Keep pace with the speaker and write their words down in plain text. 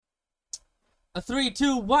A three,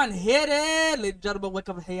 two, one, hit it! Ladies and gentlemen,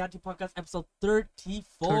 welcome to Hey Auntie Podcast, episode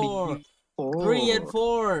 34. 3 and 34.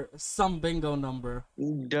 4, some bingo number.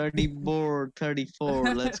 Dirty board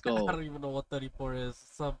 34. Let's I go. don't even know what 34 is.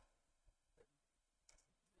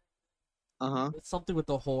 Uh-huh. It's something with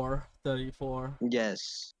the whore, 34.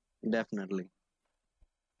 Yes, definitely.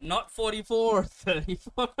 Not 44,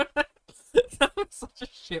 34. That was such a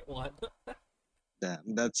shit one.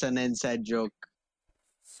 Damn, that's an inside joke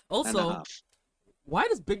and a Also, half. why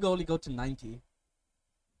does bingo only go to 90?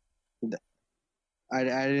 I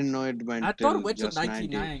didn't know it went I thought till it went to just 90.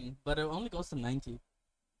 99, but it only goes to 90.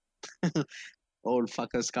 Old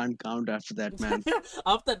fuckers can't count after that, man.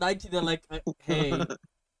 After 90, they're like, hey,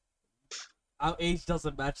 our age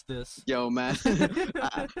doesn't match this. Yo, man.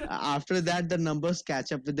 After that, the numbers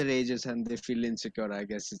catch up with their ages and they feel insecure. I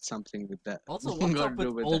guess it's something with that. Also, what's Got up to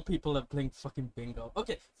do with with old people that playing fucking bingo?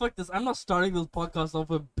 Okay, fuck this. I'm not starting this podcast off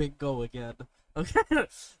with bingo again. Okay?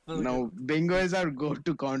 No, bingo is our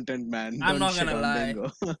go-to content, man. I'm Don't not shit gonna on lie.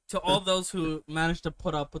 bingo. To all those who managed to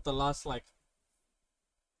put up with the last, like,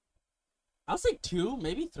 I'll say 2,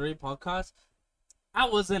 maybe 3 podcasts, I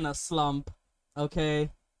was in a slump,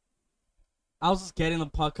 okay? I was just getting the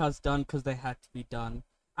podcast done because they had to be done.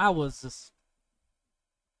 I was just...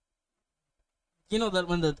 You know that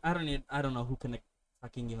when I don't know who can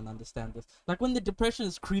fucking even understand this. Like, when the depression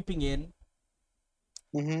is creeping in,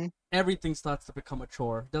 Mm-hmm. everything starts to become a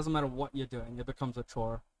chore. Doesn't matter what you're doing, it becomes a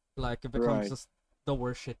chore. Like, it becomes Right. just the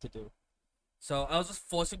worst shit to do. So I was just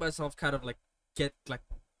forcing myself kind of like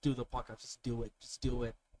do the podcast, just do it,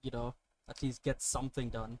 you know, at least get something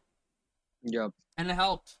done. Yep. And it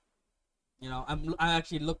helped. You know, I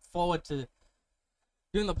actually look forward to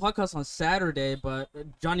doing the podcast on Saturday, but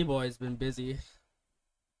Johnny Boy has been busy.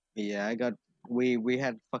 Yeah, we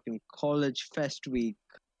had fucking college fest week,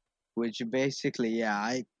 which basically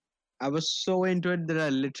I was so into it that I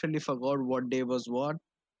literally forgot what day was what,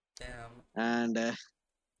 Damn. and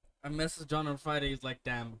I messaged John on Friday. He's like,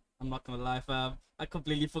 "Damn, I'm not gonna lie, fam. I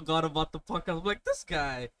completely forgot about the podcast." I'm like, "This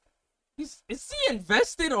guy, is he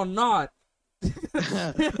invested or not?"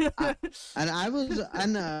 I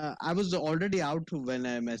was already out when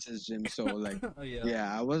I messaged him, so like Oh, yeah.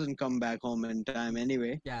 yeah, I wasn't come back home in time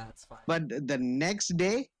anyway. Yeah, it's fine. But the next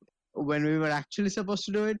day, when we were actually supposed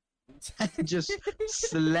to do it, I just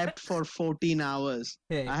slept for 14 hours.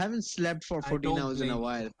 Hey, I haven't slept for I 14 don't hours in blame a you.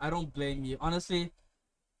 while. I don't blame you. Honestly,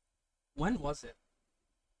 when was it?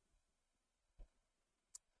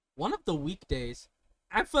 One of the weekdays.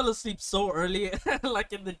 I fell asleep so early,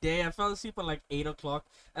 like in the day. I fell asleep at like 8 o'clock,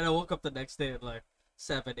 and I woke up the next day at like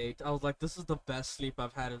 7, 8. I was like, this is the best sleep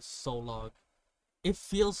I've had in so long. It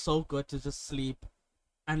feels so good to just sleep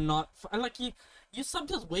and not. And like, you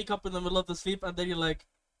sometimes wake up in the middle of the sleep, and then you're like,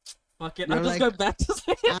 fuck it, You're I'm just like, going back to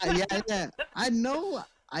sleep. yeah. I know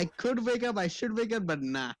I could wake up, I should wake up, but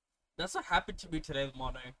nah. That's what happened to me today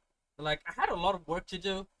morning. Like, I had a lot of work to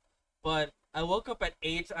do, but I woke up at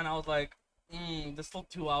 8 and I was like, there's still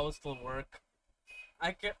 2 hours till work.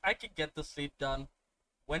 I could get the sleep done.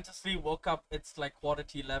 Went to sleep, woke up, it's like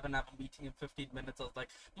 11:15, I have a meeting in 15 minutes. I was like,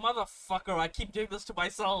 motherfucker, I keep doing this to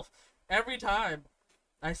myself every time.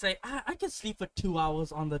 I say, I can sleep for 2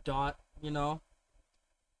 hours on the dot, you know?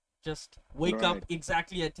 Just wake up Right.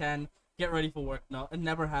 exactly at 10, get ready for work. No, it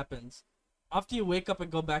never happens. After you wake up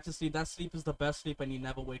and go back to sleep, that sleep is the best sleep and you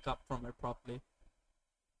never wake up from it properly.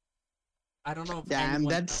 I don't know if Damn,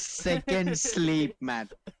 anyone that's second sleep, man.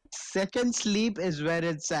 Second sleep is where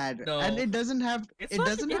it's at, No. and it doesn't It's it not-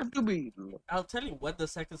 doesn't it- have to be. I'll tell you when the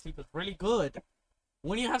second sleep is really good.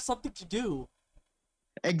 When you have something to do.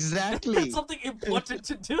 Exactly. Something important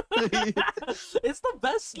to do. It's the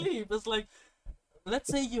best sleep. It's like, let's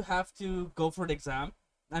say you have to go for an exam.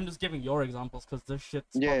 I'm just giving your examples because this shit's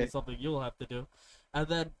probably Yeah. something you'll have to do. And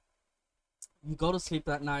then you go to sleep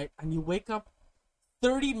that night and you wake up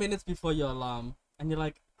 30 minutes before your alarm. And you're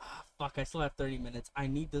like, fuck, I still have 30 minutes. I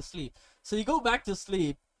need to sleep. So you go back to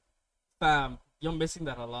sleep. Fam, you're missing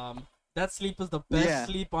that alarm. That sleep is the best Yeah.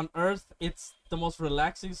 sleep on earth. It's the most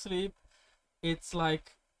relaxing sleep. It's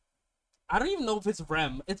like, I don't even know if it's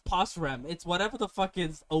REM. It's past REM. It's whatever the fuck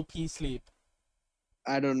is OP sleep.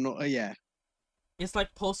 I don't know. Yeah. It's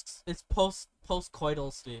like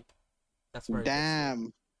post-coital sleep. That's very good sleep.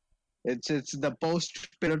 Damn. It's the post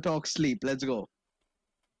pillow talk sleep. Let's go.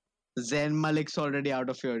 Zen Malik's already out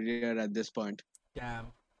of your ear at this point. Damn.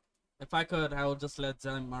 If I could, I would just let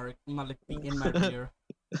Zayn Malik be in my ear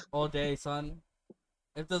all day, son.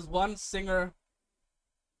 If there's one singer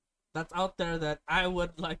that's out there that I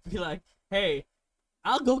would like be like, hey,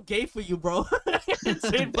 I'll go gay for you, bro. It's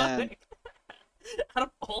Zayn Damn. Malik. Out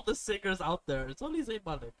of all the singers out there, it's only Zayn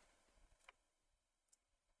Malik.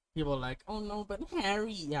 people are like, oh no, but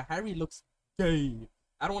Harry, yeah, Harry looks gay.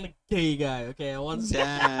 I don't want a gay guy. Okay, I want.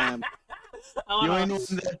 Damn. I You ain't wanna. want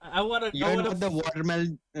the I wanna. you I ain't wanna. want the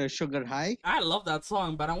watermelon sugar high. I love that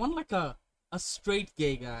song, but I want like a straight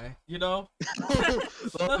gay guy. You know.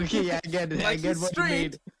 Okay, I get it. I Like get he's what you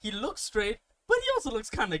mean. straight. He looks straight, but he also looks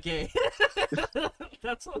kind of gay.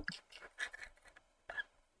 That's what.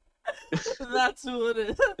 That's who it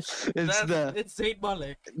is. It's the It's Zayd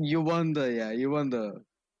Malik. you want the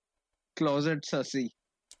closet sussy.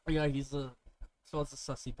 Yeah, he's a so it's a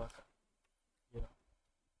sussy bucket. You know.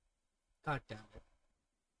 God damn it.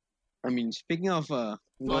 I mean, speaking of going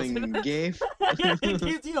Closet. gay,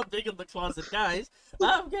 You're big in the closet, guys.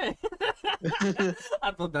 I'm gay.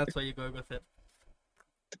 I thought that's where you're going with it.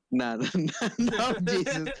 nah, no,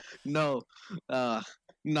 Jesus, no,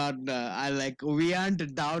 not. I like we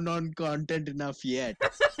aren't down on content enough yet,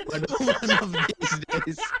 but one of these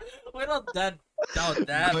days, We're not that down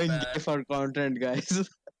that going bad. gay for content, guys.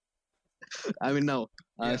 I mean, no.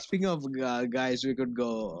 Yeah. Speaking of guys, we could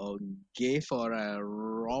go gay for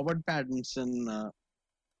Robert Pattinson.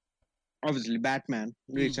 Obviously, Batman.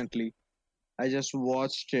 Recently, I just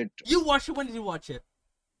watched it. You watched it? When did you watch it?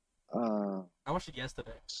 Uh, I watched it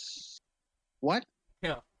yesterday. what?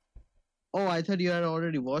 Yeah. Oh, I thought you had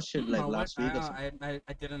already watched it like No, last week or something.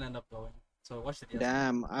 I didn't end up going. So I watched it yesterday.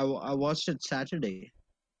 Damn, I watched it Saturday.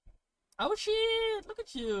 Oh shit! Look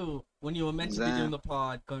at you. When you were meant to be doing the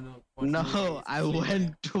pod, going to watch No, movies, I sleeping.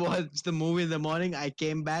 went to watch the movie in the morning. I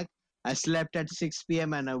came back. I slept at 6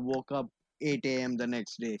 p.m. and I woke up 8 a.m. the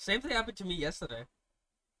next day. Same thing happened to me yesterday.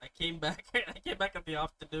 I came back. I came back in the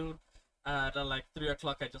afternoon. At like 3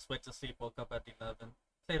 o'clock, I just went to sleep. Woke up at 11.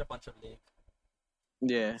 Played a bunch of League.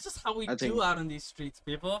 Yeah, This is how we I do think- out in these streets,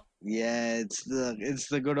 people. yeah, it's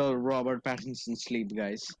the good old Robert Pattinson sleep,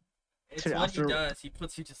 guys. It's After- what he does. He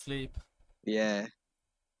puts you to sleep. Yeah,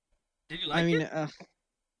 Did you like I mean, it?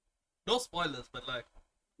 No spoilers, but like.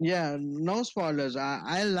 yeah, no spoilers.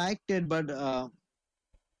 I liked it, but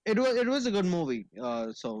it was a good movie.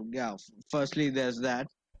 So yeah, firstly there's that.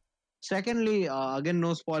 Secondly, again,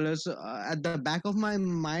 no spoilers. At the back of my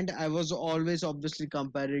mind, I was always obviously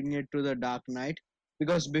comparing it to The Dark Knight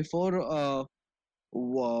because before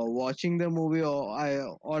watching the movie, all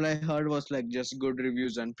I heard was like just good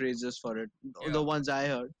reviews and praises for it. Yeah. The ones I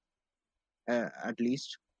heard, at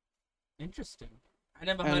least. Interesting. I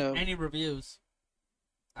never I heard know. any reviews.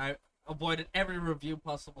 I avoided every review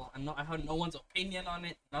possible, and I heard no one's opinion on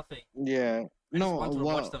it. Nothing. Yeah. I No. just wanted to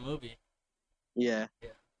watch the movie. Yeah. Yeah.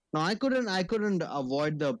 No, I couldn't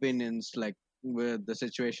avoid the opinions like with the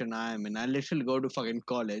situation I am in. I literally go to fucking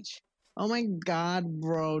college. Oh my god,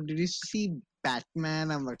 bro! Did you see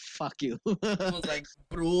Batman? I'm like, fuck you, It was like,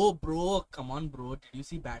 bro, come on, bro. Did you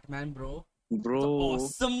see Batman, bro? It's bro.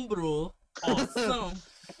 awesome, bro. Awesome.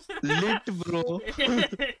 Lit, bro.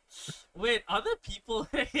 Wait, other people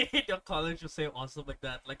in your college will say awesome like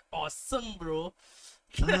that? Like, awesome, bro.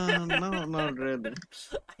 No, not really.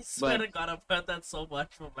 I swear But- to God, I've heard that so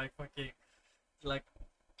much from like fucking, like,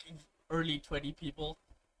 early 20 people.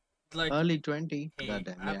 Like, Early 20. hey,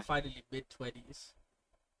 Goddamn, I'm yeah. finally mid 20s.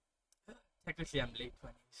 Technically, I'm late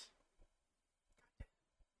 20s.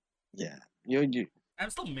 Yeah. You I'm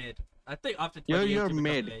still mid. I think after You're- 28, you're you become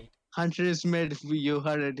mid. late. Hunter is mid. You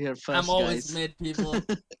heard it here 1st I'm always guys. mid, people.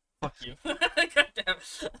 Fuck you. Goddamn.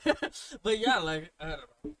 But yeah, like, I don't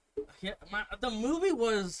know. Yeah, the movie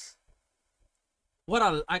was what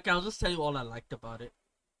I'll just tell you all I liked about it.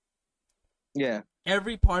 Yeah.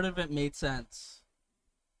 Every part of it made sense.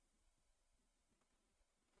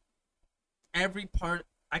 Every part,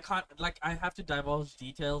 I can't, like, I have to divulge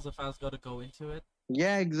details if I was going to go into it.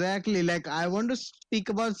 Yeah, exactly. Like I want to speak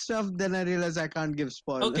about stuff, then I realize I can't give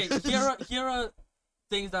spoilers. Okay, here are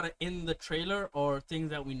things that are in the trailer or things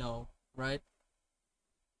that we know, right?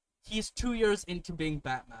 He's 2 years into being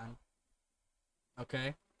Batman.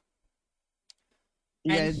 Okay?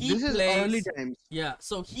 yeah, and he this is early plays- times. Yeah,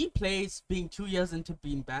 so he plays being 2 years into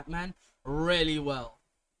being Batman really well.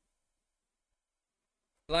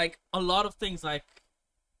 Like, a lot of things, like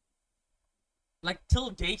till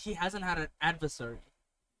date, he hasn't had an adversary.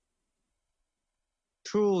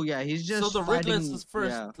 True. Yeah, he's just So the Riddler is fighting- his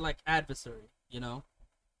first, Yeah. like, adversary, you know?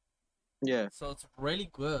 Yeah. So it's really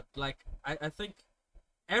good. Like, I think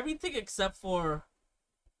everything except for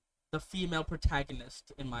the female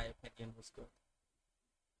protagonist, in my opinion, was good.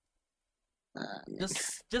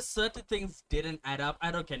 Just certain things didn't add up.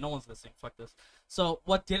 I don't care. No one's listening. Fuck this. So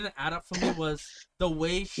what didn't add up for me was the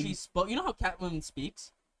way she spoke. You know how Catwoman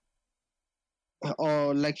speaks?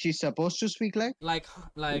 Or like she's supposed to speak like? Like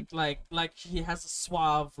she has a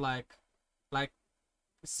suave, like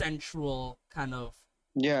sensual kind of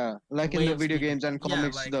Yeah, like in way the of video speaking. games and Yeah,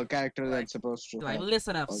 comics, the character like that's supposed to like have.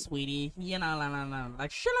 listen up, Oh, sweetie. You know,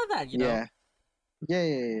 like shit like that. You know, yeah, yeah,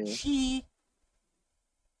 yeah, yeah. she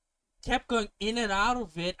kept going in and out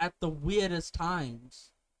of it at the weirdest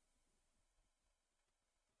times.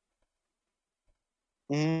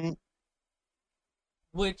 Mm,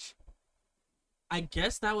 Which I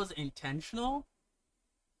guess that was intentional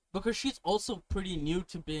because she's also pretty new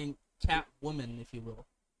to being Catwoman, if you will.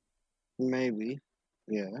 maybe.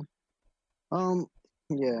 Yeah. Um.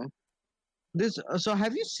 Yeah. This. So,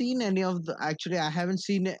 have you seen any of the? Actually, I haven't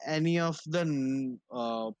seen any of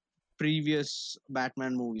the previous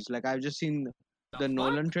Batman movies. Like, I've just seen The the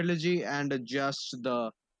Nolan fuck? trilogy and just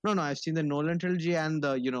the. No, no, I've seen the Nolan trilogy and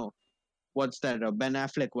the what's that Ben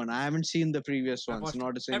Affleck one. I haven't seen the previous I've ones, watched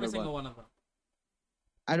not a every single one. single one of them.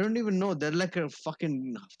 I don't even know. There are like a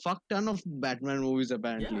fucking fuck ton of Batman movies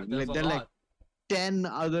apparently. Yeah, there's Like a there are like lot. 10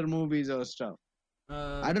 other movies or stuff. I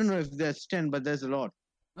Uh, don't know if there's 10, but there's a lot.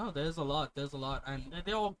 no, there's a lot. There's a lot, and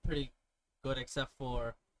they're all pretty good except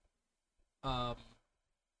for um,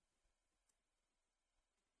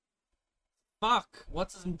 fuck,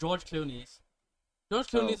 what's his name? George Clooney's. George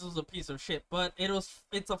Oh, Clooney's was a piece of shit, but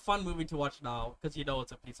it's a fun movie to watch now because you know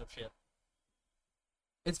it's a piece of shit.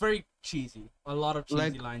 It's very cheesy. A lot of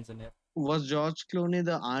like cheesy lines in it. was George Clooney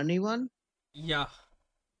the Arnie one? Yeah,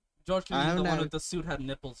 George I Clooney's the haven't one had, with the suit had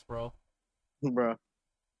nipples, bro. bro.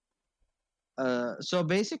 So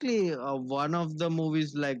basically, one of the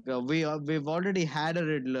movies like we've already had a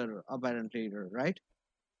Riddler apparently, right?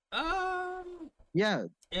 Um, Yeah,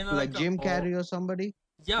 in like like a Jim oh Carrey or somebody.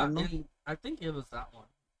 I yeah, don't know. in I think it was that one.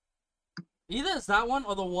 Either it's that one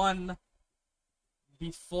or the one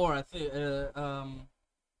before. I think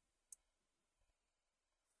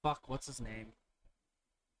fuck, what's his name?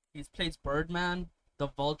 He plays Birdman, the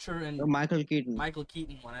Vulture, and Michael Keaton. Michael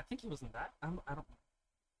Keaton one. I think he was in that. I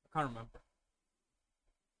can't remember.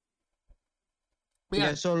 But yeah,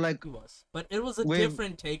 Yeah, so like he was. But it was a we've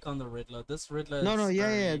different take on the Riddler. This Riddler no, no, is yeah,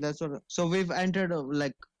 yeah, yeah, very that's what. So we've entered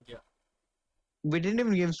like yeah. we didn't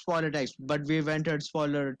even give spoiler text, but we've entered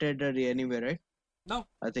spoiler territory anyway, right? No,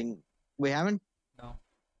 I think we haven't. no,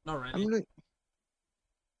 not I'm really. like,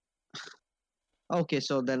 okay,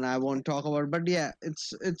 so then I won't talk about. But yeah,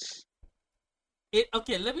 it's It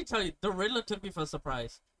okay. Let me tell you, the Riddler took me for a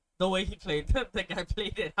surprise. The way he played, the guy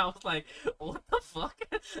played it, I was like, "What the fuck?"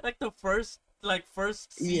 Like the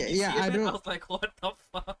first scene yeah, you yeah. see I of it, I don't, was like, "What the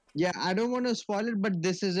fuck?" yeah, I don't want to spoil it, but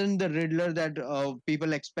this isn't the Riddler that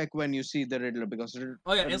people expect when you see the Riddler because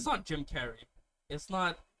Oh yeah, it's not Jim Carrey. It's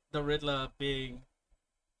not the Riddler being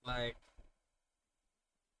like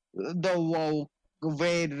the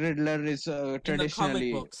way Riddler is in the comic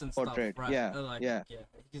traditionally books and stuff, portrayed. right? Yeah, Like yeah. yeah,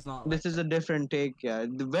 he's not like This is that. a different take. Yeah,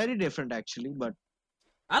 very different actually, but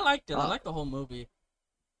I liked it. I uh, liked the whole movie.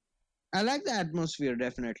 I like the atmosphere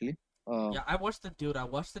definitely. Yeah, I watched it, dude. I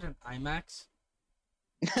watched it in IMAX,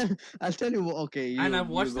 I'll tell you. Okay, and I you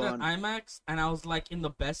watched go it in on. IMAX, and I was like in the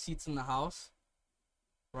best seats in the house,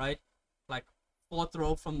 right? Like fourth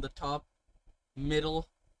row from the top, middle,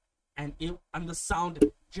 and the sound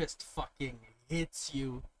just fucking hits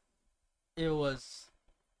you. It was.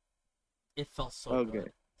 It felt so Okay. good.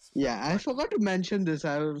 It Yeah, felt I like forgot to mention this.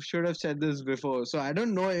 I should have said this before. So I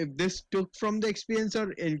don't know if this took from the experience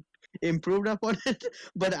or improved upon it.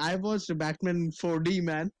 But I watched Batman 4D,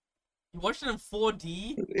 man. you watched it in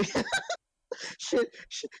 4D.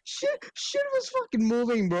 Shit was fucking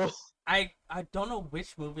moving, bro. I don't know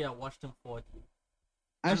which movie I watched in 4D,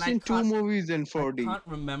 I've and seen two movies in I 4D. can't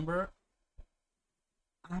remember.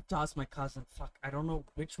 I have to ask my cousin. Fuck, I don't know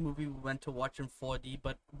which movie we went to watch in 4D,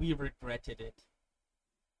 but we regretted it.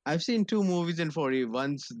 I've seen two movies in 4D.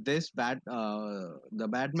 One's the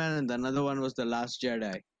Batman, and the another one was the Last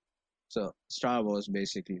Jedi. So Star Wars,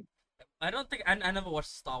 basically. I don't think I never watched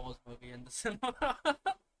a Star Wars movie in the cinema.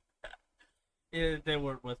 Yeah, they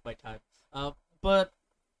weren't worth my time. But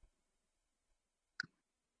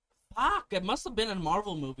fuck, it must have been a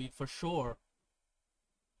Marvel movie for sure.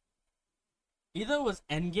 Either it was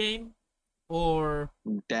Endgame or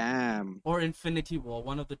Damn. Infinity War,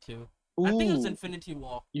 one of the two. I think it was Ooh, Infinity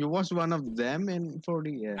War. you watched one of them in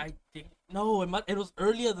 4D? Yeah. I think no, it was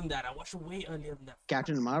earlier than that. I watched it way earlier than that.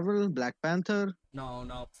 Captain Marvel, Black Panther,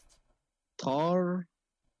 No. Thor.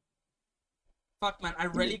 Fuck man, I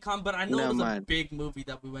really can't. But I know it Never was a mind. big movie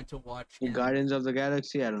that we went to watch. And Guardians of the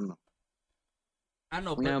Galaxy. I don't know. I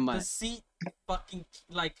know, Never but the mind. seat fucking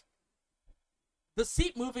like the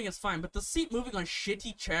seat moving is fine, but the seat moving on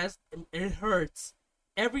shitty chairs it hurts.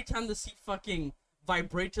 Every time the seat fucking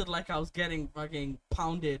vibrated like I was getting fucking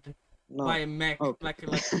pounded. No. by a mech, Okay.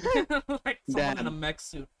 like someone in a Damn. mech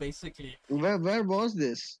suit, basically. Where was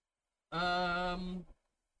this? Um,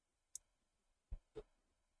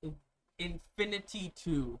 Infinity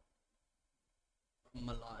 2,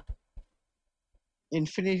 Malad.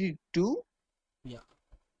 Infinity 2? Yeah.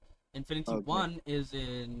 Infinity Okay. 1 is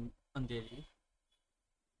in Andheri.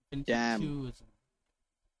 Infinity Damn. 2 is.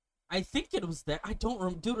 I think it was there. I don't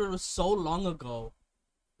remember. Dude, it was so long ago.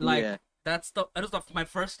 Like, Yeah. that was my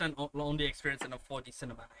first and only experience in a 4D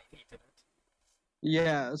cinema. I hated it.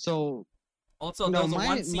 Yeah. So Also, there no, was a one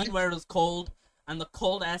my scene where it was cold, and the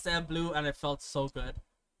cold ass air blew, and it felt so good.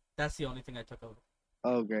 That's the only thing I took out.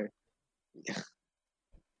 okay.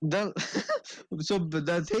 The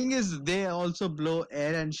the thing is they also blow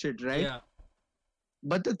air and shit, right? Yeah,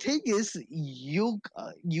 But the thing is, you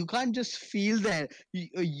can't just feel that.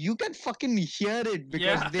 You can fucking hear it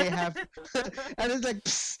because yeah. they have, and it's like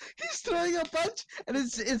psst, he's throwing a punch, and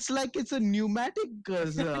it's like it's a pneumatic,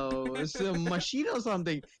 so it's a machine or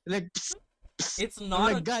something. Like psst, psst. It's I'm not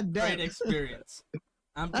like, a God great damn. experience.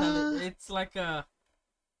 I'm telling. Uh, It's like a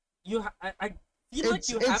I feel like it's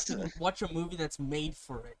you have it's to watch a movie that's made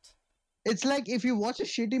for it. it's like if you watch a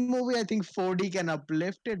shitty movie, I think 4D can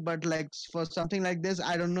uplift it, but like for something like this,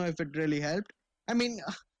 I don't know if it really helped. I mean,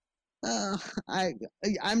 Uh, I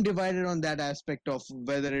I'm divided on that aspect of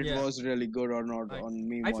whether it Yeah, was really good or not like on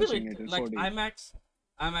me I feel watching it it in like 4D.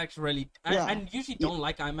 IMAX really. I Yeah, usually y- don't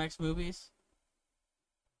like IMAX movies,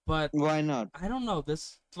 but why not? I don't know.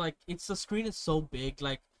 This like it's the screen is so big.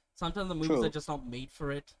 Like sometimes the movies are True, just not made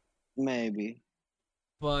for it. maybe.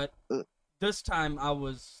 But Uh, this time I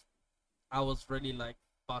was really like,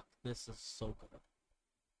 fuck, this is so good.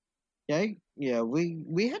 yeah, yeah.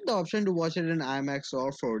 We had the option to watch it in IMAX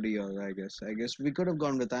or 4D, or I guess we could have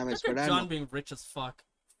gone with IMAX, Look but at I don't John know. being rich as fuck.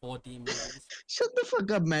 4D movies. Shut the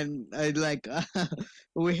fuck up, man.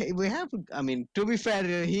 We have. I mean, to be fair,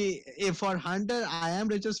 he if for Hunter, I am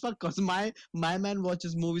rich as fuck because my man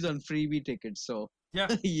watches movies on freebie tickets. So Yeah,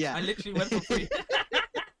 yeah. I literally went for free.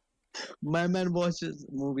 My man watches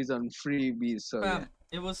movies on freebies, so yeah. Fam,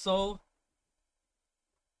 it was so.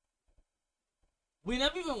 We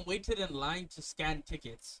never even waited in line to scan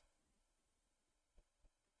tickets.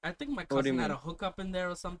 I think my What do you cousin had a mean? hookup in there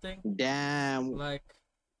or something. Damn, Like,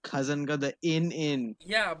 cousin got the in.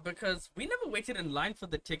 yeah, because we never waited in line for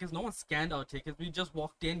the tickets. No one scanned our tickets. We just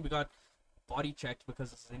walked in. We got body checked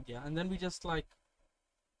because it's India, and then we just like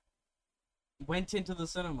went into the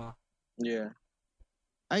cinema. Yeah,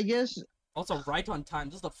 I guess. Also, right on time.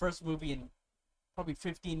 This is the first movie in probably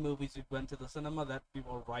 15 movies we went to the cinema that we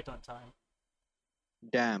were right on time.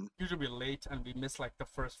 Damn, Usually we're late and we miss like the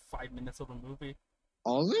first 5 minutes of the movie.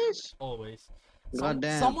 always. Always. God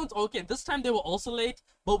damn. Someone's okay. This time they were also late,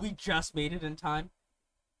 but we just made it in time,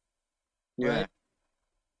 Yeah, right?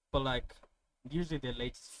 But like, usually they're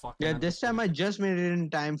late as fuck. yeah. And I'm This just time like, I just made it in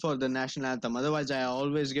time for the national anthem. Otherwise, I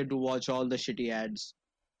always get to watch all the shitty ads.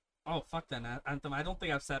 oh fuck that anthem. I don't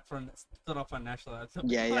think I've stood up for national anthem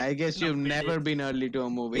Yeah, yeah. I guess in a you've never minute. been early to a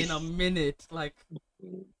movie. In a minute, like,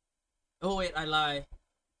 oh wait, I lie.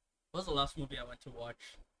 What was the last movie I went to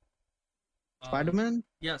watch? Spider-Man.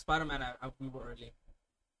 Yeah, Spider-Man. We were early.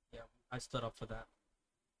 Yeah, I stood up for that.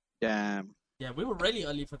 Damn, Yeah, we were really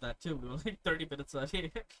early for that too. We were like 30 minutes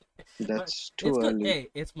early. But that's it's too good. early. Hey,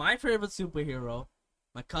 it's my favorite superhero.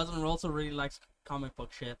 My cousin also really likes comic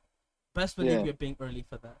book shit. Best believe Yeah. you're being early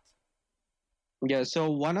for that. Yeah, so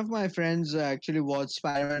one of my friends actually watched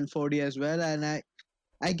Spider-Man 4D as well, and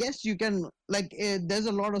I guess you can like there's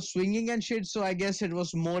a lot of swinging and shit, so I guess it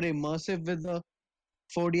was more immersive with the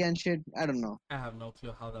 4D and shit. I don't know, I have no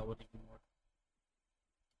clue how that would even work.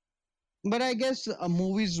 but I guess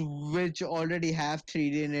movies which already have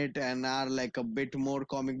 3D in it and are like a bit more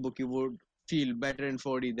comic booky would feel better in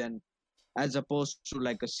 4D than as opposed to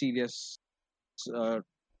like a serious. Uh,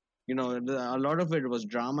 a lot of it was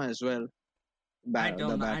drama as well. I The don't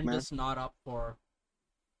know. I'm Batman just not up for.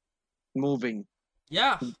 moving.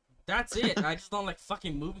 Yeah, that's it. I just don't like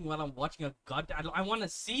fucking moving while I'm watching a goddamn. I want to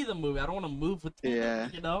see the movie. I don't want to move with the Yeah.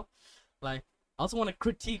 movie, you know? Like, I also want to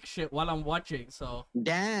critique shit while I'm watching, so.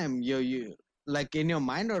 Damn, you like in your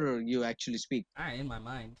mind or you actually speak? In my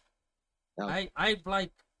mind. Oh. I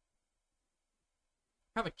like.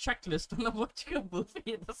 Have a checklist when I'm watching a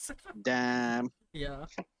movie. Damn. Yeah.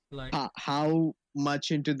 Like. How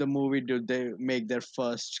much into the movie do they make their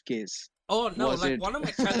first kiss? Oh no! Was Like it? one of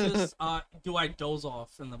my checklists. Do I doze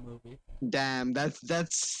off in the movie? Damn,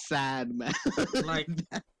 that's sad, man. Like,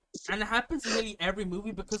 and it happens in nearly every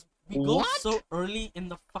movie because we go What? so early in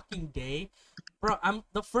the fucking day, bro.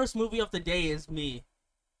 The first movie of the day is me.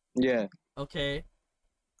 Yeah. Okay,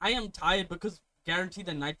 I am tired because guarantee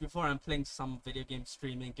the night before I'm playing some video game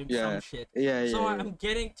streaming, doing Yeah. some shit. Yeah, So yeah, yeah. I'm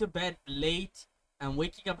getting to bed late and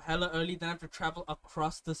waking up hella early. Then I have to travel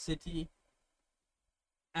across the city.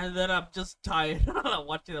 And then I'm just tired. I'm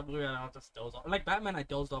watching the movie and I'll just doze off. Like Batman, I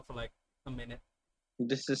dozed off for like a minute.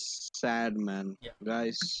 This is sad, man. Yeah.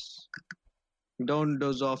 Guys, don't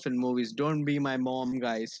doze off in movies. Don't be my mom,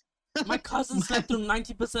 guys. My cousin slept through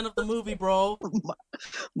 90% of the movie, bro.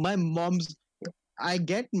 My mom's. I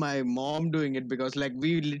get my mom doing it because, like,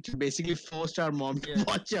 we literally basically forced our mom to Yeah.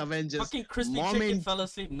 watch Avengers. Fucking Crispy Mom Chicken ain't- fell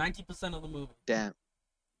asleep 90% of the movie. Damn.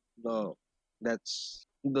 No, that's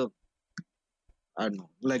the. I don't know.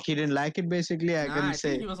 Like, he didn't like it, basically. I Nah, can I say.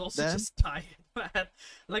 think he was also that. just tired, man.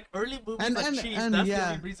 Like early movies And- are and- cheap. and That's the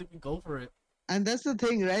yeah. only reason we go for it. And that's the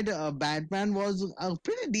thing, right? Batman was a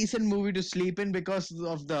pretty decent movie to sleep in because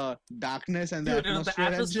of the darkness and the Dude, the atmosphere.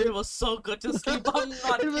 and atmosphere shit. was so good to sleep. I'm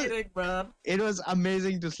not It was- kidding, bro. It was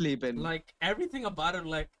amazing to sleep in. Like everything about it,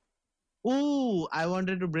 like. Ooh, I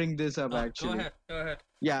wanted to bring this up Oh, actually. Go ahead.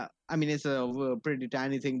 Yeah, I mean it's a pretty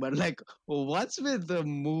tiny thing, but like, what's with the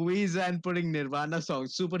movies and putting Nirvana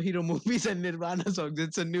songs, superhero movies and Nirvana songs?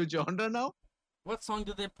 It's a new genre now. What song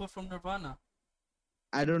did they put from Nirvana?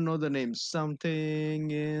 I don't know the name.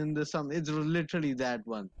 Something in the some. It's literally that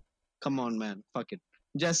one. Come on, man. Fuck it.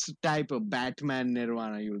 Just type a Batman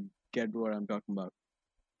Nirvana. You'll get what I'm talking about.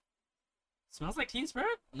 Smells like Teen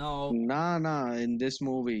Spirit? No. Nah. In this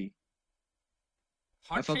movie,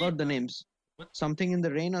 I Heart forgot Shape? the names. What? Something in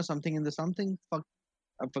the rain or something in the something. Fuck.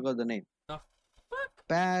 I forgot the name. The fuck?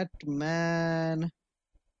 Batman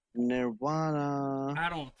Nirvana. I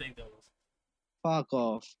don't think that was. Fuck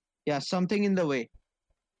off. Yeah, something in the way.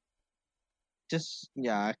 Just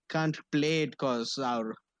yeah, I can't play it because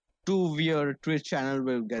our too weird Twitch channel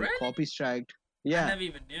will get Really? copy striked. I Yeah, never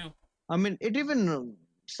even knew. I mean it even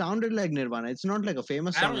sounded like Nirvana. It's not like a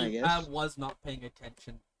famous song, I I guess. was not paying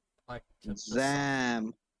attention. Like, to the song.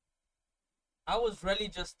 Zam. I was really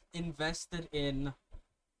just invested in.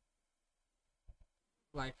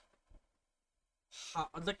 Like. How,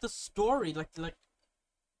 like the story, like.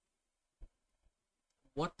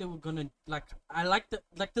 What they were gonna like. I like the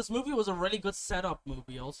like. This movie was a really good setup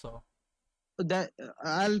movie, also. That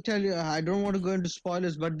I'll tell you. I don't want to go into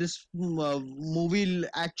spoilers, but this movie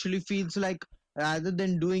actually feels like rather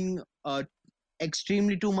than doing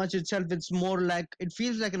extremely too much itself, it's more like it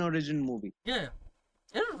feels like an original movie. Yeah,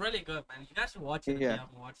 it was really good, man. You guys should watch it if Yeah. you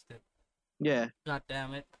haven't watched it. Yeah. God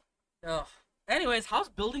damn it. Ugh. Anyways, how's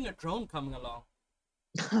building a drone coming along?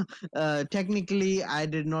 Technically, I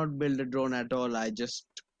did not build a drone at all. I just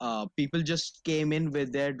people just came in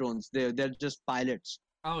with their drones. They're just pilots.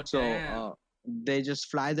 Oh So damn. they just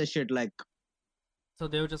fly the shit like So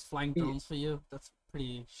they were just flying Ye- drones for you? That's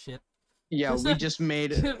pretty shit. yeah. Just We a- just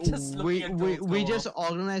made just we looking at we, drones we go just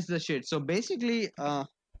organized the shit. So basically,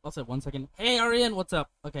 Also, 1 second. Hey Arian, what's up?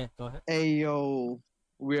 Okay, go ahead. hey yo,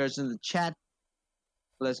 we're in the chat.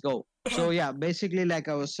 Let's go. So yeah, basically, like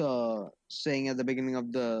I was saying at the beginning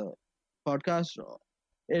of the podcast,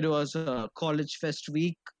 it was a college fest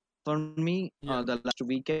week for me. Yeah. The last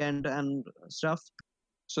weekend and stuff.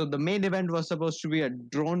 So the main event was supposed to be a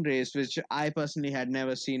drone race, which I personally had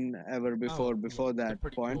never seen ever before. Oh, yeah, Before they're that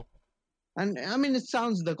pretty point, cool. and I mean,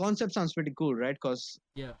 the concept sounds pretty cool, right? Cause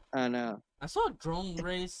Yeah. and I saw a drone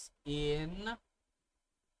race in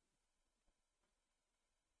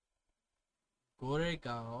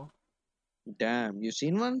Goregaon. damn, you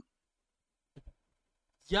seen one?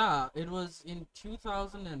 Yeah, it was in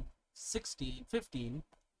 2016, 15.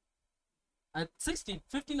 At 16,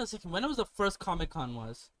 15 or 16, when it was the first Comic Con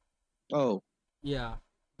was. Oh, Yeah,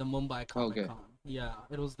 the Mumbai Comic Okay. Con. Yeah,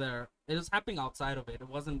 it was there. It was happening outside of it. It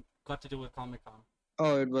wasn't got to do with Comic Con.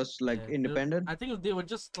 oh, it was like Yeah, it was- independent. I think they were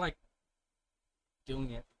just like doing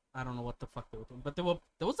it. I don't know what the fuck they were doing, but there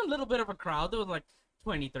was a little bit of a crowd. There was like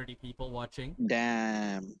 20, 30 people watching.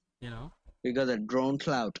 Damn. You know. We got a drone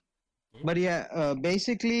clout. Yeah. But yeah,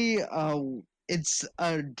 basically, it's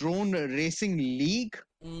a drone racing league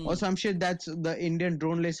or Mm, some shit. That's the Indian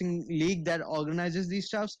Drone Racing League that organizes these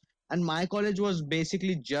stuffs. And my college was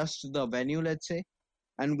basically just the venue, let's say.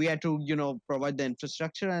 And we had to, provide the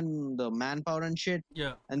infrastructure and the manpower and shit.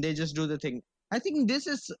 yeah. And they just do the thing. I think this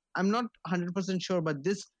is, I'm not 100% sure, but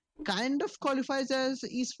this kind of qualifies as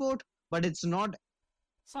esport, but it's not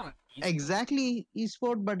It's not an esport. exactly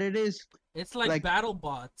esport, but it is. It's like, like- battle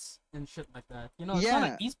bots and shit like that. You know, it's not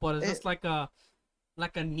an esport. It's it- just like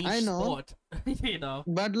a niche I know. sport. You know.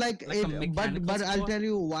 But Like a mechanical but I'll sport? tell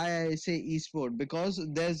you why I say esport, because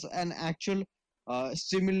there's an actual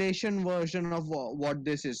simulation version of what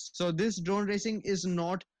this is. So this drone racing is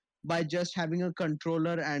not by just having a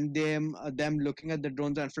controller and them looking at the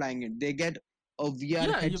drones and flying it. They get a VR Yeah,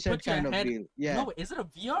 you headset put your kind of head. deal. Yeah. No, is it a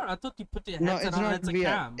VR? I thought you put your No, headset it's on and not it's a VR.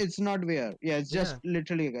 cam. It's not VR. Yeah, it's just Yeah,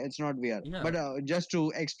 literally it's not VR. yeah, But just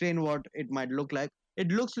to explain what it might look like, it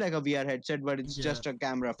looks like a VR headset, but it's yeah. just a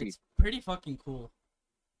camera feed. It's pretty fucking cool.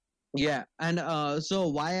 Yeah, and so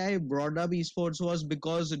why I brought up esports was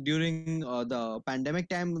because during the pandemic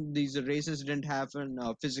time, these races didn't happen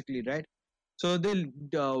physically, right? So they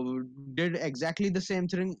uh, did exactly the same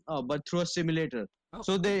thing, but through a simulator. Oh,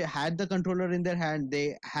 So cool. they had the controller in their hand,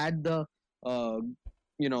 they had the uh,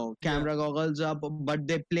 Yeah. camera goggles up, but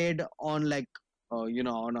they played on like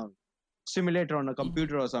on a simulator on a Hmm.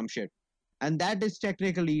 computer or some shit, and that is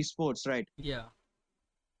technically esports, right? Yeah.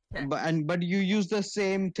 Yeah. But you use the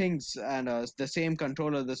same things and the same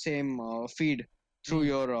controller, the same feed through Mm.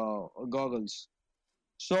 your goggles.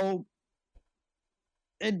 So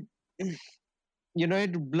it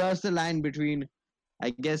it blurs the line between, I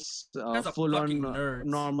guess, That's a full on fucking nerds.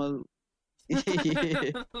 normal.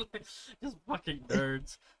 Just fucking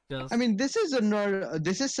nerds. I Just mean, this is a nerd.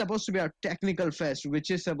 This is supposed to be a technical fest,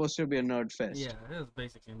 which is supposed to be a nerd yeah, fest. it is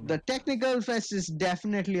basically The nerd fest. technical fest is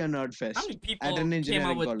definitely a nerd How many fest at people an came out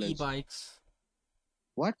engineering with college. e-bikes?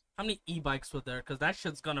 What? How many e-bikes were there? Because that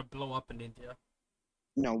shit's gonna blow up in India.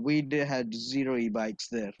 No, we had zero e-bikes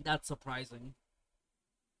there. That's surprising.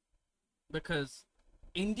 Because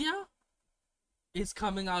India is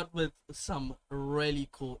coming out with some really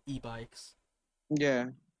cool e-bikes. Yeah,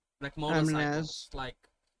 Like I mean, motorcycles.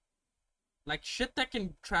 Like shit that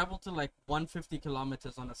can travel to like 150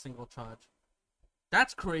 kilometers on a single charge.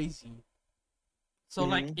 That's crazy. So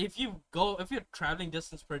like mhm. if you're traveling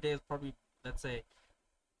distance per day is probably, let's say,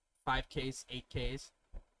 5Ks, 8Ks.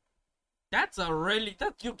 That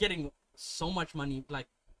you're getting so much money, like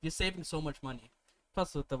you're saving so much money.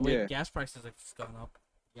 Plus with the way Yeah, gas prices have gone up.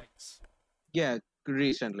 Yikes. yeah,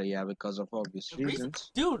 recently, yeah, because of obvious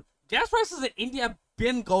reasons. Dude, gas prices in India have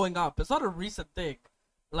been going up. It's not a recent thing.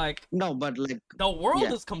 Like No, but like, the world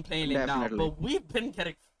yeah, is complaining now, definitely. but we've been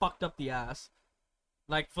getting fucked up the ass.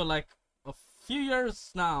 Like for like a few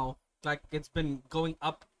years now, like it's been going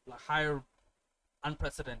up higher,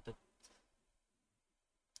 unprecedented.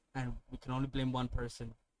 And we can only blame one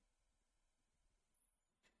person,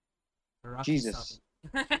 Rocky Jesus.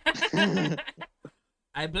 Sabi.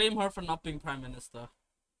 I blame her for not being prime minister.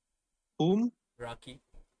 Whom? Rocky.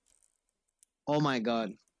 Oh my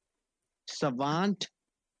God, Savant.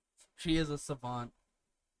 She is a savant.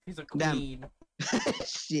 She's a Damn. queen.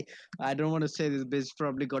 she, I don't want to say this. Bitch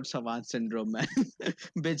probably got Savant syndrome, man.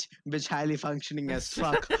 bitch, highly functioning as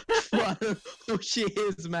fuck for who she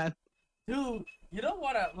is, man. Dude, you know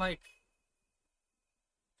what? Like,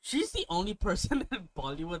 she's the only person in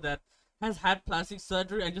Bollywood that has had plastic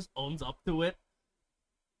surgery and just owns up to it.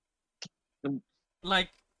 Um, Like,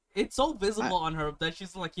 it's so I, visible on her that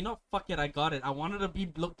she's like, fuck it, I got it. I wanted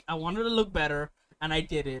to look better, and I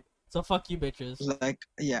did it. So fuck you, bitches, like,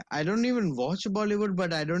 yeah, I don't even watch Bollywood,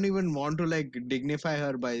 but I don't even want to like dignify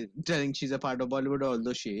her by telling she's a part of Bollywood,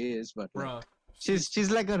 although she is. But like, bruh. she's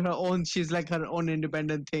like her own. She's like her own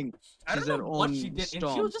independent thing. I don't She's her know what she own did, and she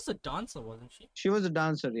was storm. just a dancer, wasn't she? She was a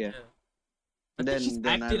dancer, yeah. Yeah. I think she's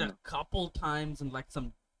Then I acted don't a know. couple times in like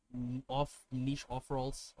some niche off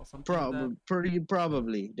roles or something like that.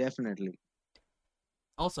 Probably, definitely.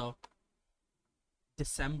 Also,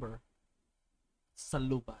 December,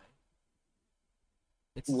 Salubai.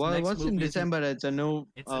 It's next What's in movie. December? It's a new.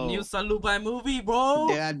 It's a new Oh, Salubai movie, bro.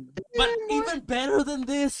 God But damn, even better than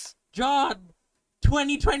this, John.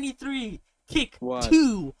 2023 Kick what?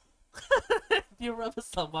 2. Do you remember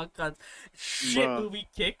Salman Khan's shit Bruh. movie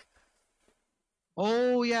Kick?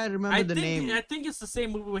 Oh yeah, I remember the I name. think it's the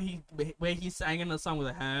same movie where he sang in a song with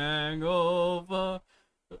a hangover.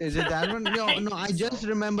 Is it that one? No, I no. I think just so.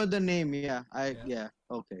 remember the name. Yeah, Yeah. yeah.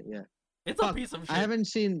 Okay, yeah. It's a Fuck, piece of I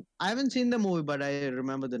shit. haven't seen the movie, but I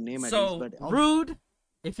remember the name at least. So But oh, rude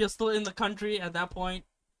if you're still in the country at that point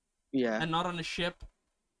yeah. and not on a ship.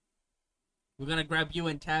 We're gonna grab you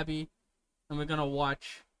and Tabby and we're gonna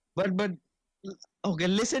watch. But okay,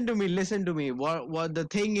 listen to me. Listen to me. What the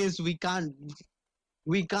thing is, we can't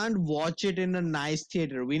watch it in a nice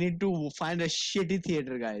theater. We need to find a shitty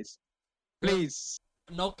theater, guys. Please,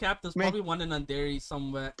 No cap, there's make probably one in Andheri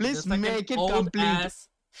somewhere. please There's like an make it old complete. ass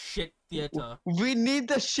shit theater. We need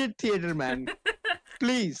the shit theater, man.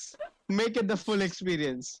 Please make it the full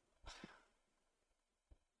experience.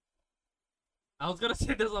 I was gonna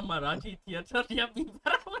say there's a Marathi theater near me,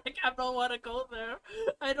 but I'm like, I don't wanna go there.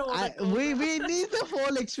 I don't wanna go We there. we need the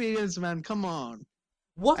whole experience, man. Come on.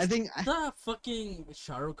 What's I think the fucking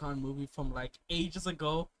Shah Rukh Khan movie from like ages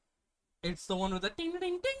ago? It's the one with the ding ding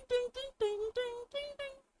ding ding ding ding ding ding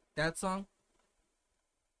ding. That song.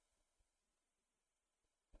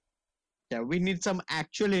 Yeah, we need some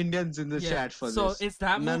actual Indians in the Yeah. chat for So this. it's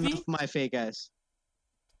that None movie. of my fake ass.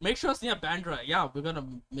 Make sure it's near Bandra. Yeah, we're gonna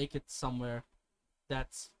make it somewhere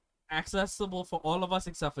that's accessible for all of us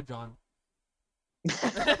except for John.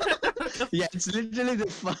 Yeah, it's literally the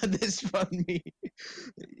farthest from me.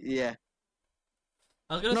 Yeah.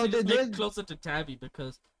 I was gonna No, say just make there's it closer to Tabby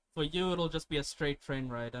because for you it'll just be a straight train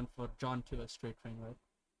ride, and for John too a straight train ride.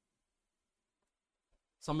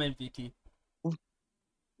 Somewhere in VT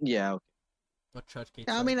yeah. Okay. or Churchgate.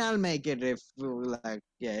 I Side. mean, I'll make it if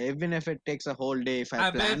even if it takes a whole day. If I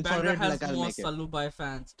I bet plan for Bandra it, has I'll more make it. Salubai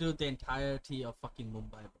fans. Dude, the entirety of fucking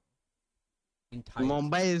Mumbai. Bro. Entirety.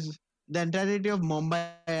 Mumbai is the entirety of Mumbai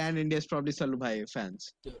and India is probably Salubhai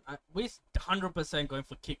fans. Dude, we 100% going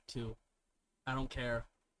for Kick 2. I don't care.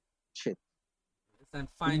 Shit. And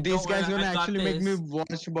fine. These don't guys worry, gonna I got actually make me this.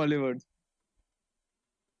 watch Bollywood.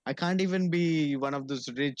 I can't even be one of those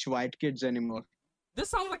rich white kids anymore. This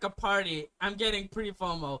sounds like a party. I'm getting pretty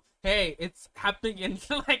FOMO. Hey, it's happening in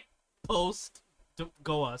like post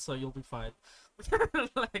Goa, so you'll be fine.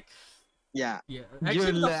 Like, Yeah. yeah.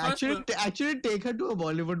 You'll the first actually take her to a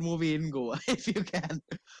Bollywood movie in Goa if you can.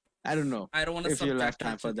 I don't know. I don't want to if you'll have subject her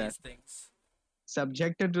time to for that. these things.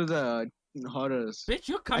 Subjected to the horrors. Bitch,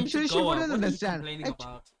 you're coming Actually, to she Goa. wouldn't What are you understand. complaining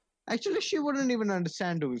about? Actually, she wouldn't even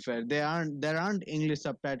understand. To be fair, there aren't English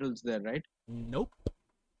subtitles there, right? Nope.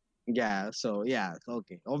 Yeah. So yeah.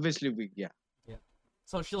 Okay. Obviously, yeah.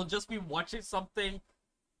 So she'll just be watching something.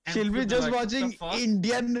 And She'll be just like, "What the watching fuck?"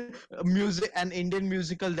 Indian music, an Indian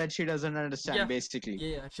musical that she doesn't understand, Yeah. basically.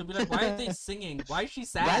 Yeah, she'll be like, "Why are they singing? Why is she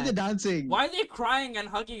sad? Why are they dancing? Why are they crying and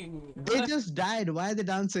hugging?" They just died. Why are they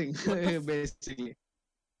dancing? Basically.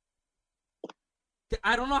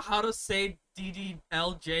 I don't know how to say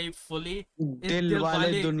DDLJ fully. Dil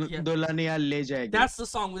wale yeah. dulhaniya le jayegi. That's the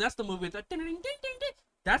song. That's the movie. That ding, ding, ding, ding, ding.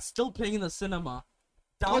 That's still playing in the cinema.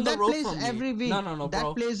 Down Oh, the that road plays from me. every week. No, that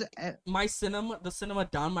bro. plays. My cinema, the cinema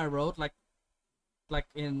down my road, like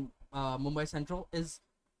in Mumbai Central,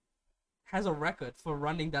 has a record for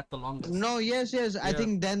running that the longest. No, yes. I Yeah.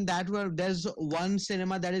 think then there's one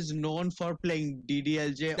cinema that is known for playing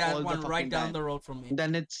DDLJ That all one the right fucking down time. the road from me.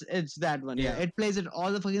 Then it's that one. Yeah. Yeah. It plays it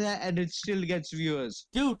all the fucking time and it still gets viewers.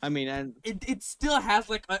 Dude, I mean, and it still has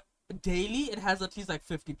like a daily. It has at least like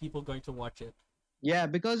 50 people going to watch it. yeah,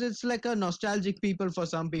 because it's like a nostalgic people for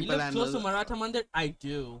some You people. live And close to Maratha Mandir? I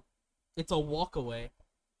do. It's a walk away.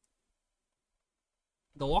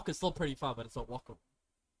 The walk is still pretty far, but it's a walk away.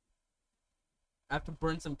 I have to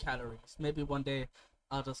burn some calories. Maybe one day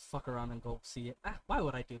I'll just fuck around and go see it. Why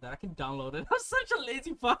would I do that? I can download it. I'm such a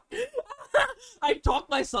lazy fuck. I talk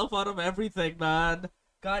myself out of everything, man.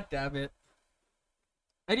 God damn it.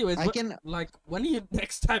 Anyways, when are you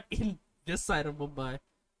next time in this side of Mumbai?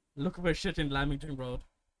 Look for shit in Lamington Road.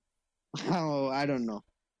 Oh, I don't know.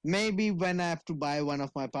 Maybe when I have to buy one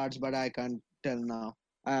of my parts, but I can't tell now.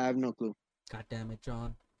 I have no clue. God damn it,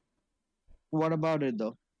 John. What about it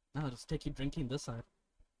though? No, just take you drinking this side.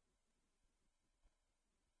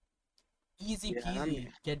 Easy Yeah, peasy.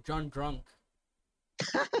 Get John drunk.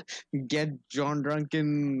 Get John drunk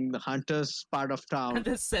in Hunter's part of town. And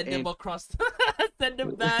then send him Hey. across send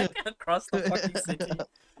him back across the fucking city.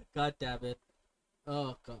 God damn it.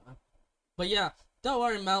 Oh god. But yeah, don't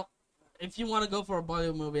worry, Mel. If you want to go for a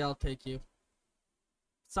Bollywood movie, I'll take you.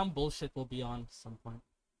 Some bullshit will be on at some point.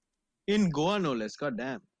 In Goa, no less. God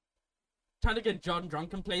damn. Trying to get John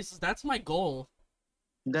drunk in places, that's my goal.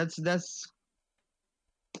 That's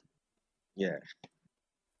yeah.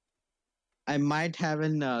 I might have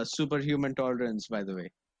an superhuman tolerance, by the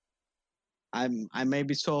way. I may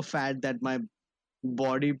be so fat that my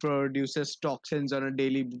body produces toxins on a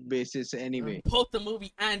daily basis anyway. Both the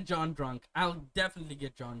movie and John drunk. I'll definitely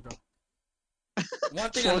get John drunk. One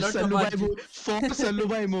thing I For learned about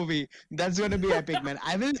Salubai movie, that's gonna be epic, man.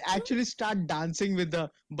 I will actually start dancing with the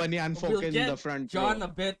banyan folk we'll in get the front John row. a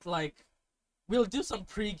bit like we'll do some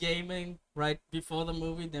pre-gaming right before the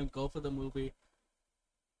movie, then go for the movie.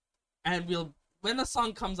 And when the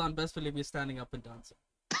song comes on, best believe we're standing up and dancing.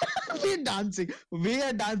 We're dancing. We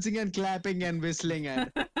are dancing and clapping and whistling and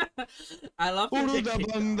I love to Uru get da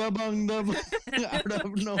kicked bang off. da bang da bang out of I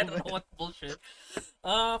don't nowhere. know what bullshit.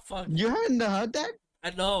 Oh fuck. You haven't heard that?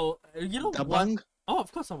 I know. You know The what? bang? Oh,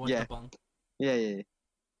 of course I watched Yeah. the bang. Yeah.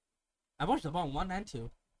 I watched the bang 1 and 2.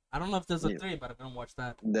 I don't know if there's a Yeah. 3, but I don't watch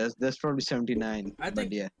that. There's probably 79. I but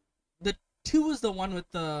think- yeah. The 2 is the one with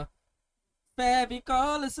the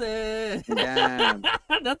Fevicol is it? Damn.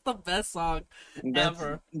 That's the best song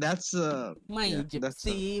ever. That's My yeah, that's,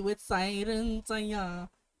 gypsy with sirens, yeah.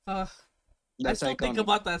 I that's still think iconic.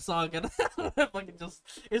 about that song and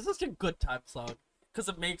it's such a good time song because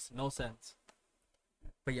it makes no sense.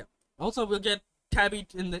 But yeah, Also, we'll get Tabby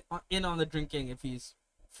in on the drinking if he's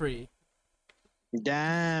free.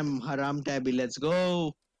 Damn, Haram Tabby, let's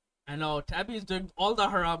go. I know Tabby is doing all the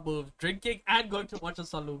haram moves, drinking and going to watch a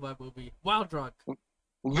Saluba movie while drunk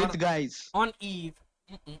With guys. on Eid.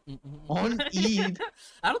 On Eid?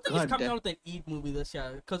 I don't think he's God coming damn. out with an Eid movie this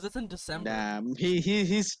year because it's in December. Damn,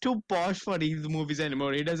 he's too posh for these movies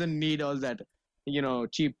anymore. He doesn't need all that,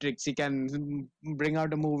 cheap tricks. He can bring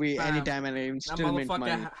out a movie Fam, anytime and it That still make money.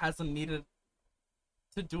 motherfucker hasn't needed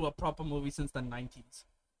to do a proper movie since the 90s.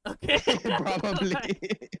 Okay? Probably.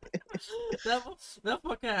 that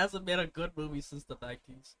fucker hasn't made a good movie since the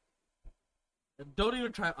 90s. Don't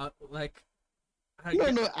even try,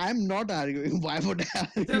 No, I'm not arguing. Why would I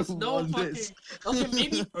argue There's no on fucking. this? Okay,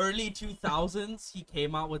 maybe early 2000s he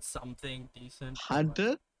came out with something decent. but, like,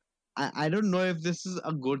 Hunter, I don't know if this is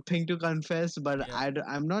a good thing to confess, but Yeah.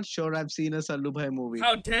 I'm not sure I've seen a Sallubhai movie.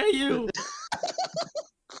 How dare you!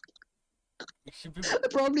 You should be. I've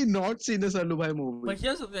probably not seen a Sallubhai movie. But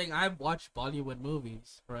here's the thing: I've watched Bollywood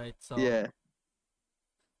movies, right? So Yeah.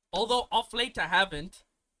 although off late I haven't,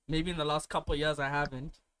 maybe in the last couple of years I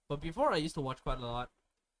haven't, but before I used to watch quite a lot.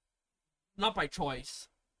 Not by choice.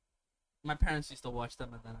 My parents used to watch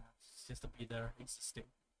them, and then I used to be there existing.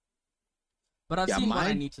 But I've Yeah, seen what I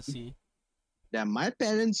mine- need to see. Yeah, my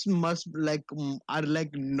parents must are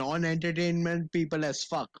like non-entertainment people as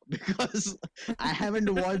fuck because I haven't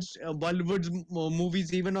watched Bollywood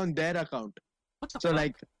movies even on their account. What the So fuck?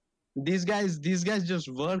 like these guys just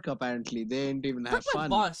work apparently. They ain't even have Like my fun.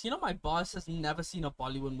 boss, my boss has never seen a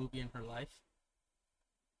Bollywood movie in her life.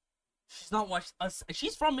 She's not watched us.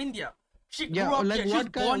 She's from India. She grew Yeah, up like here. She's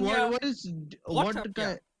what born kind? here. What is What what up,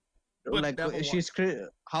 kind? But Like never she's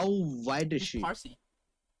how white is She's she? Parsi,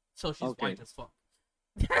 so she's Okay. white as fuck.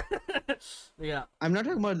 Yeah, I'm not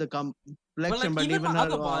talking about the complexion, but even even my her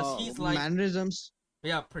other boss, he's like- mannerisms.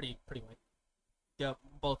 yeah, pretty white. Yeah,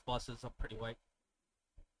 both bosses are pretty white.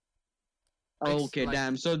 It's Okay, like-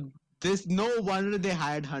 damn. So this no wonder they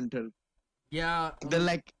hired Hunter. Yeah, They're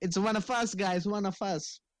like, it's one of us, guys, one of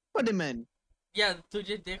us. Put him in. yeah.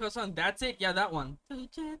 Tujhe Dekho song. That's it. Yeah, that one.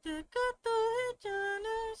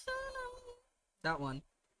 That one.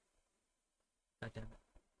 God damn it.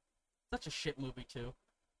 Such a shit movie too.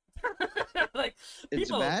 Like It's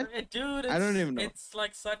people, bad? dude. I don't even know. It's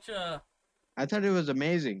like such a I thought it was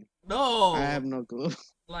amazing. no. I have no clue.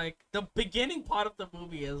 Like the beginning part of the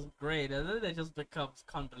movie is great, and then it just becomes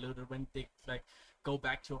convoluted when they like go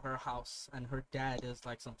back to her house and her dad is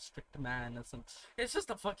like some strict man and some. It's just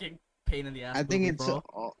a fucking pain in the ass. I think movie, it's bro.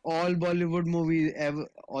 all Bollywood movie ever,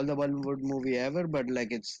 all the Bollywood movie ever, but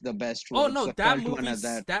like it's the best one. Oh It's no, the that cult one movie. at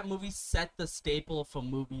that. That movie set the staple for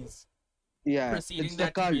movies Yeah, preceding it's the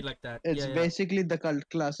that to cult. be like that. It's yeah, yeah. basically the cult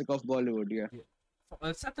classic of Bollywood. Yeah.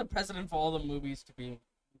 It set the precedent for all the movies to be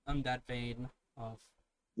on that vein of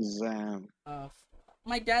Damn.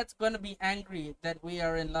 my dad's gonna be angry that we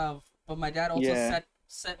are in love, but my dad also Yeah.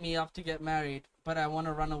 set me up to get married, but I want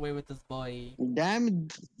to run away with this boy. Damn,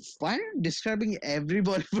 why are you describing every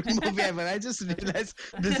Bollywood movie ever? I just realized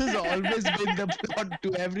this has always been the plot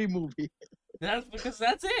to every movie. That's because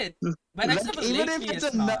that's it. But Like, except for even lately, if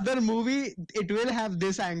it's not. another movie, it will have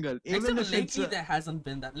this angle. Except Even for if it's lately, there hasn't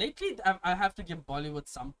been that. Lately, I have to give Bollywood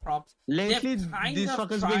some props. lately kind these of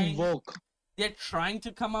fuckers trying- being woke. They're trying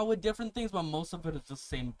to come out with different things, but most of it is just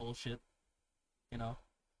same bullshit. You know,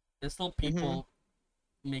 there's still people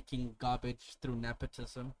making garbage through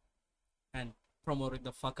nepotism and promoting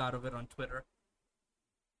the fuck out of it on Twitter.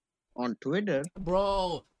 On Twitter,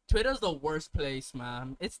 Bro, Twitter's the worst place,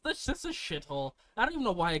 man. It's just a shithole. I don't even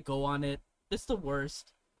know why I go on it. It's the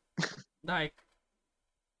worst. Like,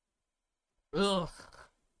 ugh,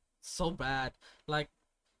 so bad. Like,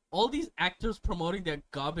 all these actors promoting their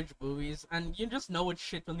garbage movies, and you just know it's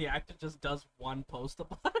shit when the actor just does one post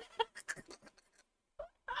about it.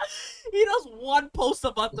 He does one post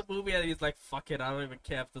about the movie, and he's like, "Fuck it, I don't even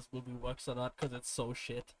care if this movie works or not, because it's so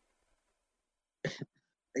shit."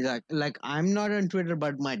 like I'm not on Twitter,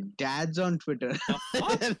 but my dad's on Twitter,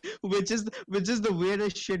 fuck? which is the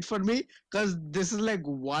weirdest shit for me, because this is like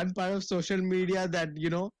one part of social media that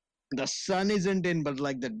the son isn't in, but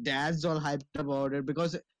like the dad's all hyped about it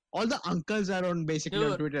because all the uncles are on basically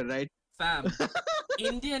on Dude. Twitter, right? Fam,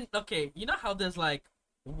 Indian. Okay, you know how there's like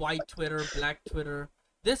white Twitter, black Twitter.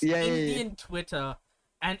 This Yeah, yeah, yeah. Indian Twitter,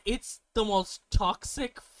 and it's the most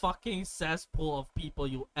toxic fucking cesspool of people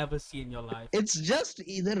you ever see in your life. It's just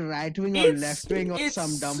either right wing or left wing or it's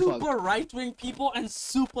some dumb super fuck. right wing people and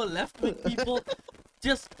super left wing people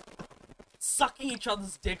just sucking each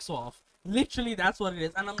other's dicks off. Literally, that's what it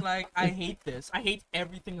is. And I'm like, I hate this. I hate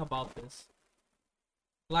everything about this.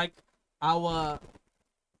 Like, our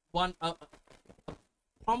one a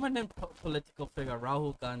prominent political figure,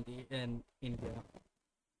 Rahul Gandhi in India,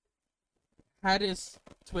 had his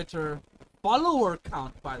Twitter follower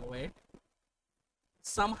count, by the way,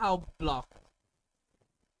 somehow blocked.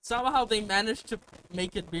 Somehow they managed to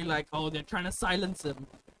make it be like, oh, they're trying to silence him.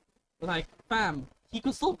 Like, fam, he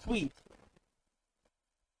could still tweet.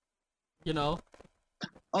 You know?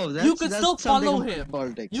 Oh, You could that's still something follow about him.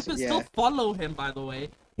 Politics. You can yeah. still follow him, by the way.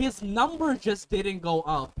 His number just didn't go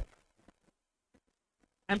up.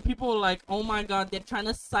 And people were like, oh my god, they're trying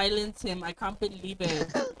to silence him. I can't believe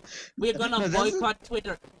it. We're gonna No, this is- boycott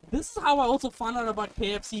Twitter. This is how I also found out about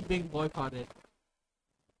KFC being boycotted.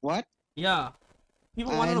 What? Yeah.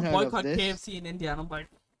 People I wanted to ain't heard of boycott this. KFC in India, and I'm like,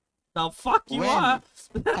 the fuck you When? are?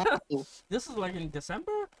 How? This is like in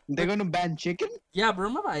December? They're gonna ban chicken? Yeah, but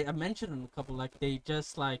remember I mentioned in a couple, like, they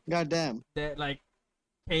just, like, Goddamn. like,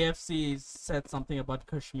 KFC said something about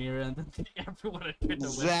Kashmir, and then everyone at Twitter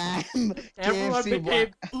went. Zam. Everyone KFC, became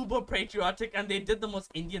uber patriotic, and they did the most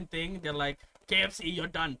Indian thing. They're like, KFC, you're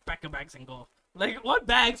done. Pack your bags and go. Like, what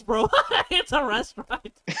bags, bro? It's a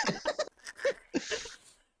restaurant.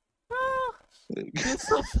 It's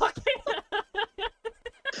so fucking.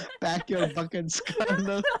 Pack your buckets,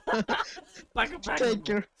 Colonel. Pack your bags. Take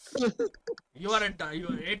your. You are done. You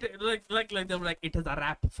are, it like they were like, it is a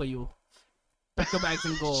wrap for you. Pack your bags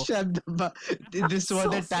and go. Shut the This is what So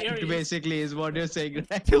they typed serious. basically, is what you're saying,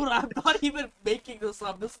 right? Dude, I'm not even making this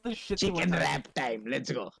up. This is the shit. you Chicken want. wrap time. Let's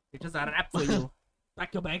go. It is a wrap for you.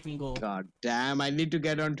 Pack your bags and go. God damn, I need to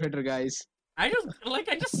get on Twitter, guys. I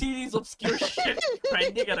just see these obscure shit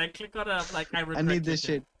trending and I click on it. I'm like, I regret I need this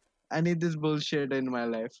clicking. shit. I need this bullshit in my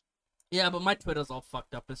life. Yeah, but my Twitter's all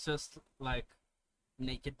fucked up. It's just like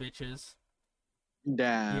naked bitches.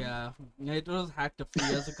 Damn. Yeah, it was hacked a few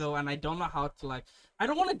years ago, and I don't know how to like. I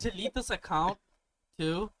don't want to delete this account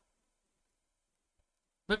too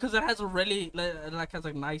because it has a really like has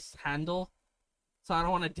a nice handle, so I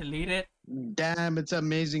don't want to delete it. Damn, it's an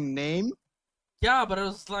amazing name. Yeah, but it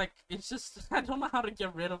was like it's just I don't know how to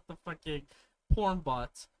get rid of the fucking porn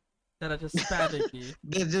bots that are just spamming me.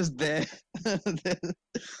 They're just there.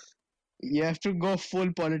 You have to go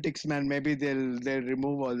full politics, man. Maybe they'll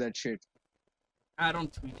remove all that shit. I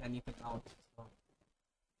don't tweet anything out. So.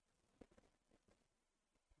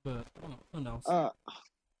 But who knows?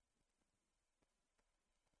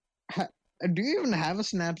 Do you even have a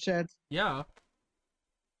Snapchat? Yeah,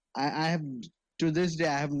 I have, to this day,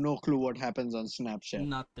 I have no clue what happens on Snapchat.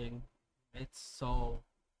 nothing. It's so.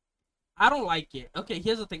 I don't like it. Okay,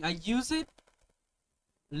 here's the thing. I use it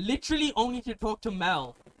literally only to talk to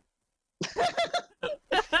Mel.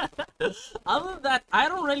 Other than that, I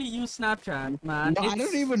don't really use Snapchat, man. No, I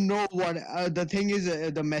don't even know what the thing is.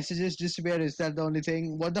 The messages disappear. Is that the only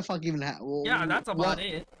thing? What the fuck even happened? Yeah, that's about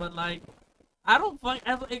it. But like, I don't find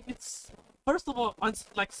it's. First of all, on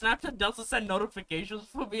like Snapchat doesn't send notifications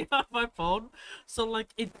for me on my phone, so like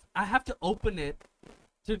I have to open it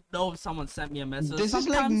to know if someone sent me a message. This is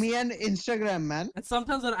like me and Instagram, man. And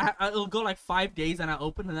sometimes it'll go like 5 days, and I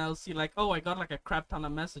open and I'll see like, oh, I got like a crap ton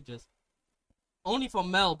of messages. Only for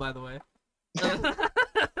Mel, by the way.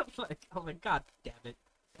 Like, oh my god, damn it!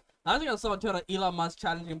 I think I saw on Twitter Elon Musk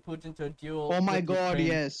challenging Putin to a duel. Oh my with god, Ukraine.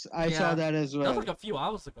 yes, I Yeah. saw that as That well. was like a few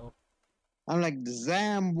hours ago. I'm like,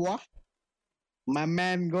 Zam, what? My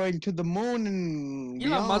man going to the moon and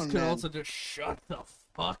Elon Musk beyond, could man. also just shut the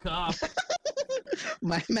fuck up.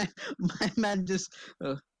 my man just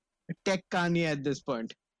tech Kanye at this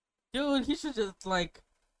point. Dude, he should just like.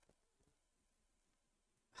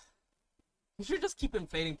 He should just keep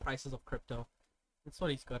inflating prices of crypto. That's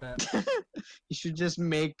what he's good at. You should just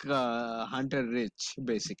make Hunter rich,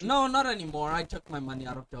 basically. No, not anymore. I took my money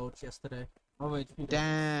out of Doge yesterday. Oh wait, few days.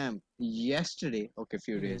 Damn. Yesterday. Okay,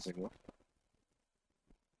 few Few days days. ago.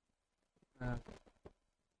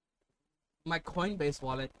 My Coinbase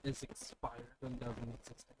wallet is expired and doesn't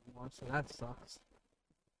exist anymore, so that sucks.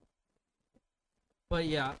 But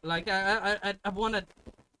yeah, like I wanna.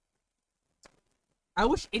 I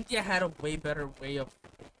wish India had a way better way of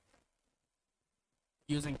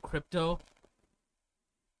using crypto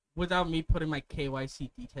without me putting my KYC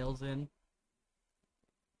details in.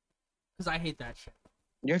 Cause I hate that shit.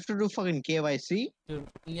 You have to do fucking KYC? Dude,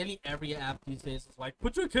 nearly every app these days is like,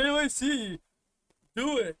 put your KYC!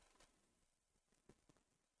 Do it!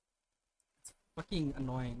 It's fucking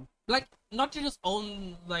annoying. Like, not to just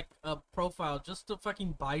own, like, a profile, just to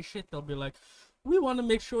fucking buy shit, they'll be like, we want to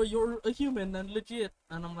make sure you're a human and legit.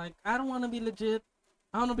 And I'm like, I don't want to be legit.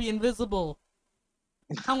 I want to be invisible.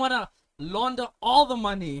 I want to launder all the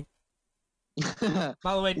money. By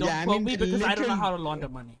the way, don't Yeah, I quote mean, me because I don't know literal- how to launder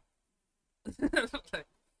money. Like,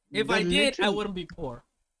 if The I did, I literal- wouldn't be poor.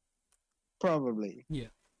 Probably. Yeah.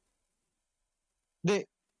 They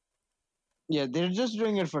Yeah, they're just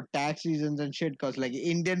doing it for tax reasons and shit. Cause like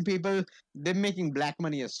Indian people, they're making black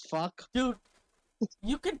money as fuck. Dude,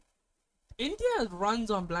 you can. India runs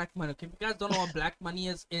on black money. Okay, if you guys don't know what black money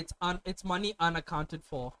is, it's money unaccounted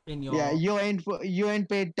for in Yeah, your. you ain't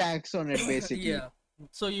paid tax on it basically. Yeah.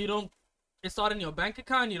 So you don't. It's not in your bank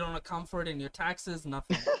account. You don't account for it in your taxes.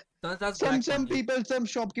 Nothing. That's black Some money. people, some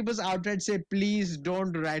shopkeepers outright say, please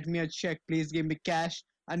don't write me a check. Please give me cash.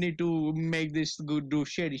 I need to make this good do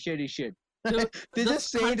shady shit. Dude, They this just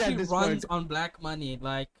say it country at this runs point. on black money.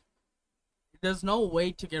 Like, there's no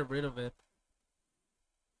way to get rid of it.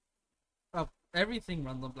 Everything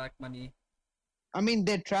runs on black money. I mean,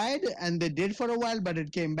 they tried and they did for a while, but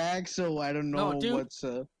it came back. So I don't No, know dude. what's.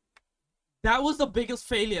 That was the biggest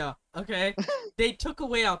failure. Okay, they took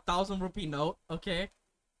away our 1,000 rupee note. Okay,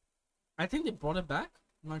 I think they brought it back.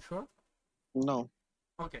 I'm not sure. No.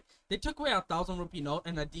 Okay, they took away our 1,000 rupee note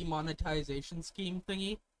and a demonetization scheme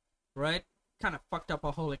thingy, right? Kind of fucked up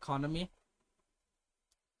our whole economy.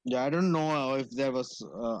 Yeah, I don't know if there was.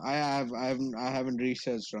 I haven't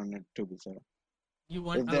researched on it, to be fair. You If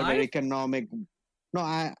weren't there were alive. economic.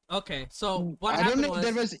 No, Okay, so what I don't happened know if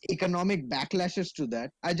there was was economic backlashes to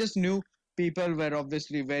that. I just knew people were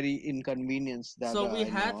obviously very inconvenienced. That so we I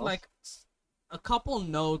had know of. like a couple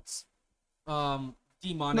notes No,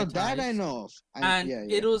 demonetized, that I know of. and Yeah,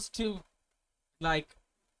 it was to like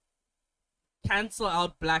cancel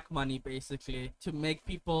out black money basically to make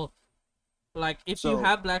people like if you So-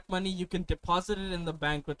 have black money you can deposit it in the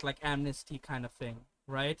bank with like amnesty kind of thing,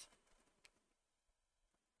 right?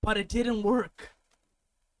 But it didn't work.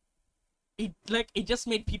 It just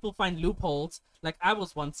made people find loopholes. Like I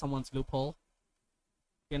was once someone's loophole,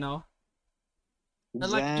 you know. And,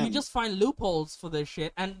 like you Damn. just find loopholes for this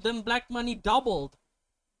shit, and then black money doubled.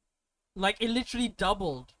 Like it literally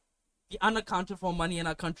doubled. The unaccounted for money in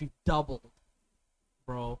our country doubled,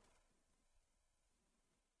 bro.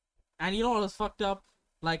 And you know what was fucked up?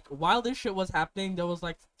 Like while this shit was happening, there was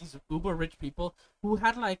like these uber rich people who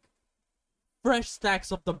had like fresh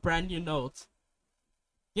stacks of the brand new notes.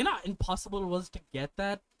 You know how impossible it was to get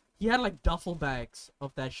that? He had like duffel bags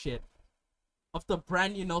of that shit. Of the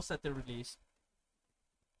brand new notes that they released.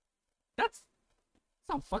 That's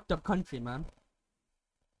some fucked up country, man.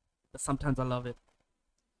 But sometimes I love it.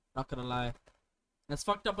 Not gonna lie. As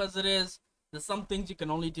fucked up as it is, there's some things you can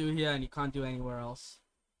only do here and you can't do anywhere else.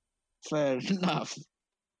 Fair enough.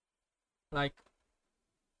 Like,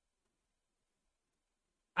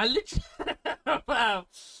 I literally,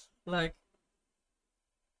 like,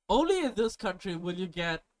 only in this country will you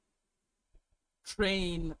get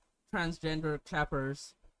train transgender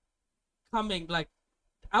clappers coming. Like,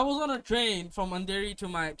 I was on a train from Andheri to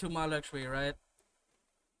Mahalakshmi, right?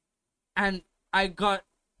 And I got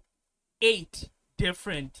 8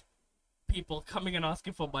 different people coming and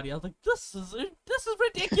asking for money. I was like, this is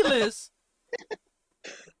ridiculous.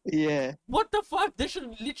 Yeah. What the fuck? There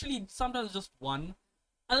should literally sometimes just one.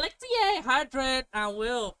 Alexia, hydrate, and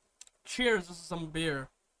we'll cheers. This is some beer.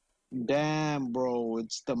 Damn, bro.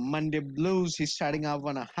 It's the Monday blues. He's starting off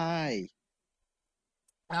on a high.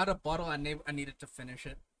 I had a bottle. I needed to finish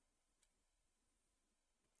it.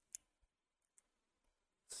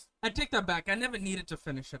 I take that back. I never needed to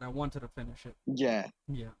finish it. I wanted to finish it. Yeah.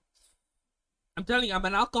 Yeah. I'm telling you, I'm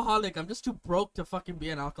an alcoholic. I'm just too broke to fucking be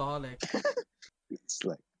an alcoholic. It's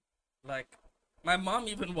like. Like, my mom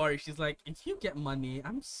even worries. She's like, if you get money,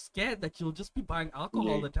 I'm scared that you'll just be buying alcohol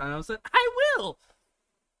all Yeah. the time. I said, I will.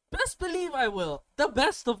 Best believe I will. The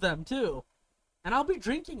best of them, too. And I'll be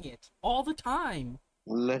drinking it all the time.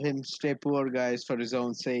 Let him stay poor, guys, for his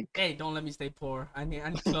own sake. Hey, don't let me stay poor. I need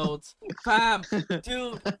clothes. Fam,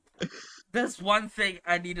 dude, there's one thing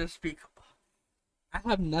I need to speak about. I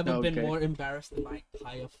have never been Okay. more embarrassed in my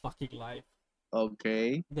entire fucking life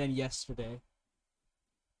Okay. than yesterday.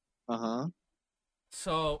 Uh-huh.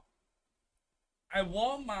 So, I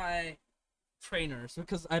wore my trainers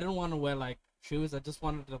because I didn't want to wear like shoes. I just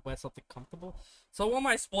wanted to wear something comfortable. So I wore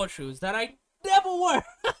my sports shoes that I never wore.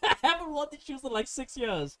 I haven't worn these shoes in like 6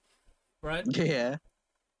 years, right? Yeah.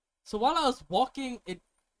 So while I was walking, it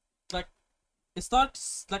started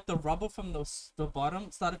like the rubber from the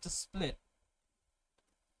bottom started to split,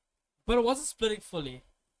 but it wasn't splitting fully.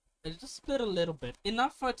 It just split a little bit,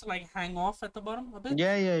 enough for it to like hang off at the bottom a bit.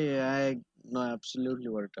 Yeah. I know absolutely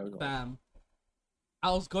what you're talking about. Bam.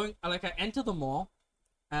 I was going like I entered the mall,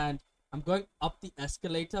 and I'm going up the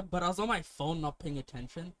escalator, but I was on my phone, not paying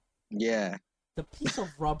attention. Yeah. The piece of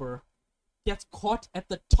rubber gets caught at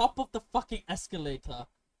the top of the fucking escalator.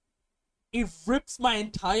 It rips my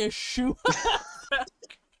entire shoe.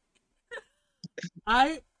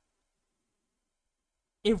 I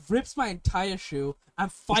It rips my entire shoe. I'm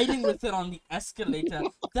fighting with it on the escalator.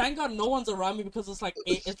 Thank God no one's around me because it's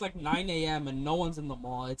like 9 a.m. and no one's in the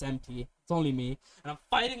mall. It's empty. It's only me. And I'm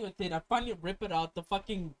fighting with it. I finally rip it out. The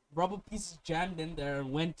fucking rubber piece is jammed in there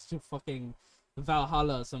and went to fucking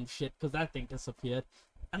Valhalla or some shit because that thing disappeared.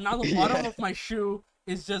 And now the bottom of my shoe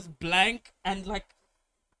is just blank and like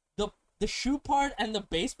the shoe part and the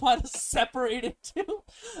base part is separated too.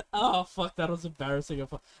 Oh fuck, that was embarrassing.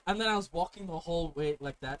 And then I was walking the whole way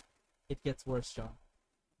like that. It gets worse, John.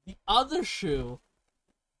 The other shoe,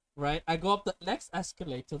 right? I go up the next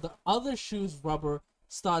escalator. The other shoe's rubber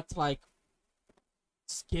starts like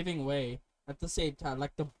just giving way at the same time.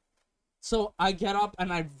 So I get up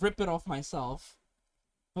and I rip it off myself.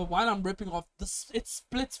 But while I'm ripping off, it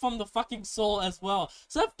splits from the fucking sole as well.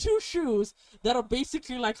 So I have two shoes that are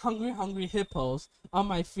basically like hungry hippos on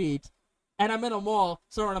my feet. And I'm in a mall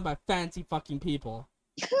surrounded by fancy fucking people.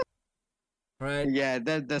 Right? Yeah,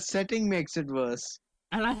 the setting makes it worse.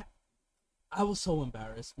 And I was so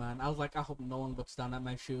embarrassed, man. I was like, I hope no one looks down at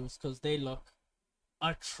my shoes because they look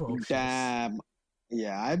atrocious. Damn.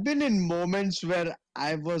 Yeah, I've been in moments where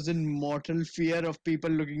I was in mortal fear of people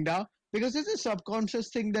looking down. Because it's a subconscious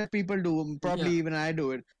thing that people do. Probably even I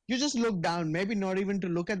do it. You just look down, maybe not even to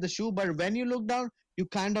look at the shoe, but when you look down, you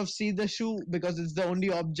kind of see the shoe because it's the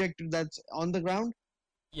only object that's on the ground.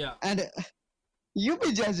 Yeah. And you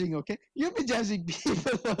be judging, okay? You be judging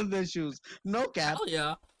people on their shoes. No cap. Oh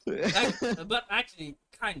yeah. But actually,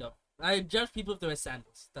 kind of. I judge people if they wear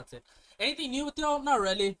sandals. That's it. Anything new with y'all? Not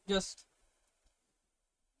really. Just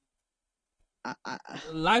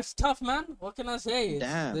life's tough, man. What can I say?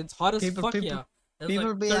 It's hot as fuck, yeah. People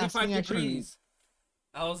like be 35 asking degrees.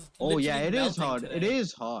 Actually. I was Oh yeah, it is hot. Today. It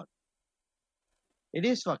is hot. It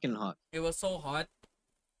is fucking hot. It was so hot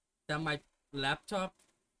that my laptop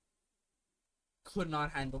could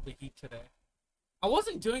not handle the heat today. I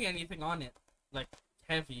wasn't doing anything on it, like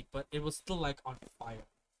heavy, but it was still like on fire.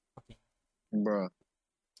 Fucking. Bro.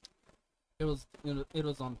 It was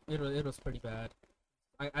pretty bad.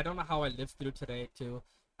 I don't know how I lived through today too.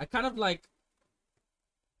 I kind of like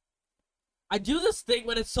I do this thing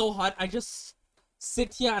when it's so hot. I just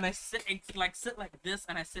sit here and I sit like this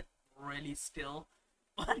and I sit really still,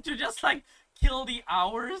 but to just like kill the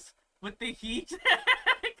hours with the heat.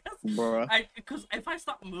 Because if I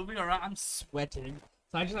stop moving around, I'm sweating,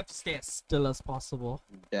 so I just have to stay as still as possible.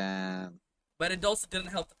 Damn. But it also didn't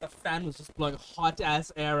help that the fan was just blowing hot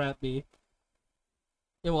ass air at me.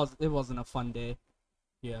 It wasn't a fun day.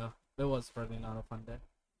 Yeah, it was really not a fun day.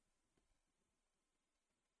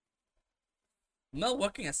 Mel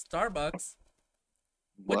working at Starbucks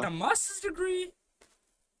with a master's degree.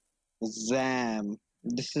 Zam.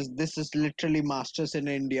 This is literally masters in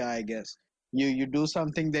India, I guess. You do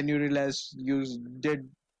something, then you realize you did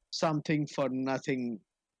something for nothing.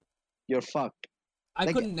 You're fucked.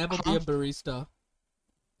 I could never be a barista.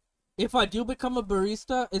 If I do become a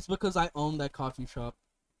barista, it's because I own that coffee shop,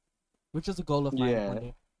 which is a goal of mine one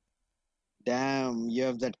day. Damn, you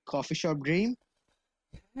have that coffee shop dream?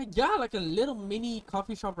 Yeah, like a little mini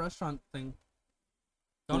coffee shop restaurant thing.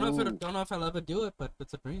 Don't know if I'll ever do it, but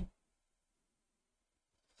it's a dream.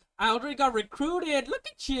 I already got recruited. Look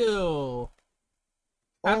at you.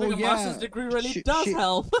 Having a master's degree really does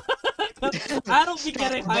help. I don't be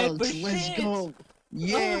getting hired for shit. Let's go.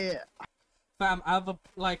 Yeah. Fam, I have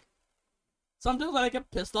sometimes when I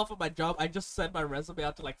get pissed off at my job, I just send my resume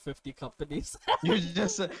out to like 50 companies. you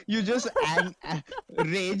just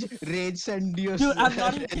rage send your Dude, I'm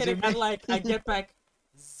not even kidding. And like I get back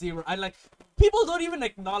 0. People don't even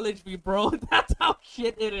acknowledge me, bro. That's how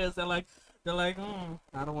shit it is. They're like,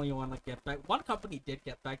 I don't really want to get back. One company did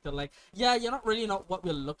get back. They're like, yeah, you're not really not what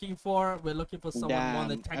we're looking for. We're looking for someone more on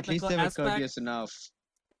the technical at least they were aspect. courteous enough.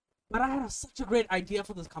 But I had such a great idea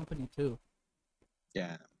for this company too.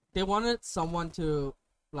 Yeah. They wanted someone to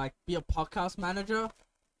like be a podcast manager.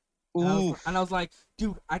 Ooh. And I was like,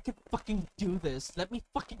 dude, I can fucking do this. Let me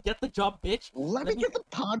fucking get the job, bitch. Let me get the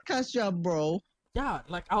podcast job, bro. Yeah,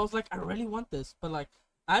 like I was like, I really want this, but like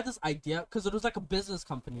I had this idea because it was like a business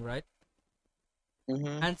company, right?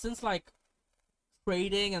 Mm-hmm. And since like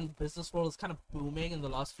trading and business world is kind of booming in the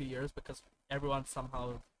last few years because everyone's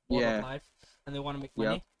somehow bored of life and they want to make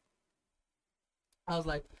money. Yep. I was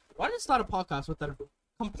like, why don't you start a podcast with a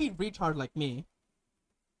complete retard like me?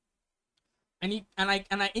 And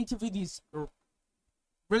I interview these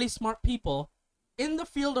really smart people in the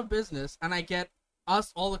field of business, and I get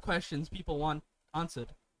asked all the questions people want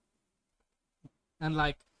answered, and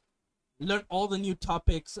like learn all the new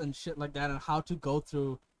topics and shit like that, and how to go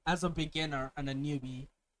through as a beginner and a newbie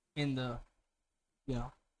in the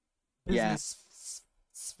business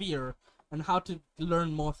sphere and how to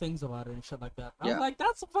learn more things about it and shit like that. I was Yeah. like,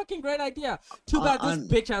 that's a fucking great idea. Too bad this Un-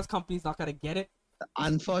 bitch ass company's not gonna get it.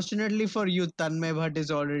 Unfortunately for you, Tanmay Bhatt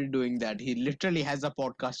is already doing that. He literally has a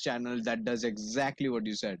podcast channel that does exactly what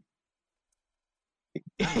you said.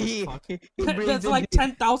 I don't give a fuck. He brings There's in like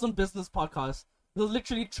 10,000 business podcasts. There's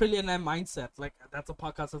literally trillionaire mindset. Like that's a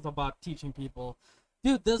podcast that's about teaching people.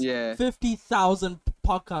 Dude, there's Yeah. 50,000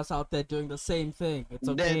 podcasts out there doing the same thing. It's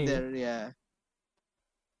okay. Yeah.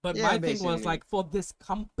 But Yeah, my thing was basically. like for this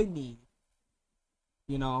company,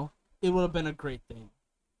 you know, it would have been a great thing.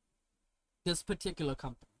 This particular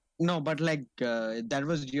company. No, but like that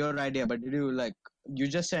was your idea. But did you like you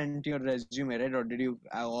just sent your resume, right? Or did you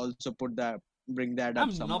also bring that up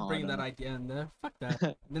I'm somehow? not I bringing don't that know. idea in there. Fuck that.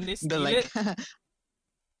 Then they They're steal like, it.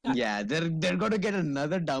 yeah, they're gonna get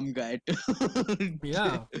another dumb guy to.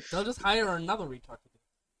 Yeah, they'll just hire another retard to do.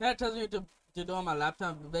 That tells me to do on my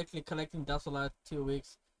laptop. Basically collecting dust the last 2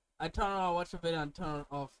 weeks. I turn on, watch a video, and turn it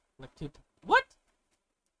off like two. What?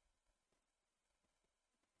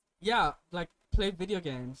 Yeah, like play video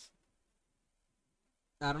games.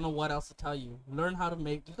 I don't know what else to tell you. Learn how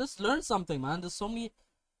to just learn something, man. There's so many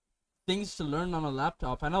things to learn on a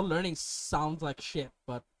laptop. I know learning sounds like shit,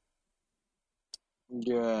 but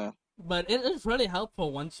Yeah. it is really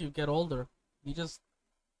helpful once you get older.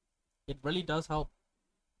 It really does help.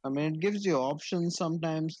 I mean, it gives you options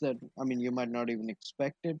sometimes that I mean you might not even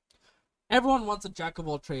expect it. Everyone wants a jack of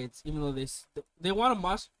all trades, even though they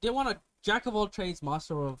want a jack of all trades,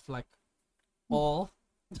 master of like all.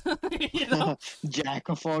 You know? Jack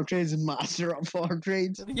of all trades, master of all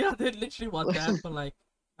trades. Yeah, they literally want that, but like,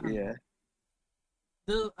 I don't Yeah.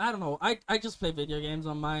 know. I don't know. I just play video games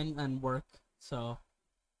on mine and work, so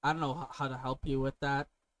I don't know how to help you with that.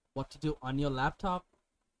 What to do on your laptop?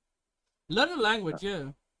 Learn a language,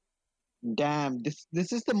 yeah. Damn, this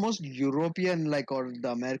is the most European like or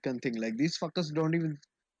the American thing. Like these fuckers don't even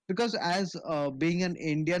because as being an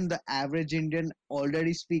Indian, the average Indian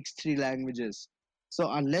already speaks three languages. So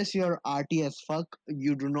unless you're arty as fuck,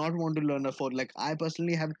 you do not want to learn a fourth. Like I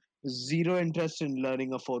personally have zero interest in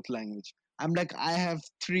learning a fourth language. I'm like I have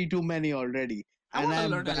three too many already, I and want to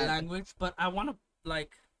I'm learn a bad. language, but I want to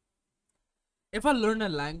like if I learn a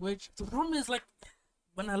language, the problem is like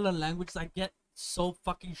when I learn languages, I get so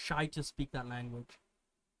fucking shy to speak that language.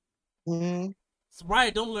 Hmm. That's why I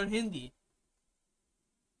don't learn Hindi.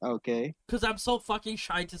 Okay. Because I'm so fucking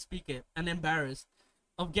shy to speak it and embarrassed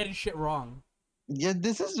of getting shit wrong. Yeah,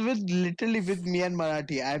 this is with literally with me and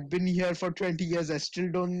Marathi. I've been here for 20 years. I still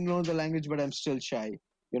don't know the language, but I'm still shy,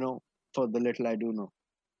 you know, for the little I do know.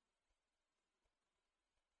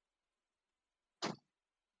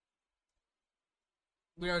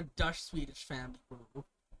 We are a Dutch Swedish family, bro.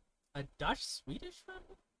 A Dutch Swedish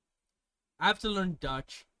family? I have to learn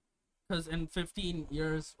Dutch. Because in 15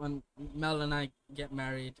 years, when Mel and I get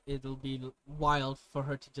married, it'll be wild for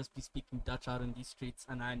her to just be speaking Dutch out in these streets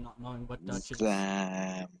and I not knowing what Dutch is.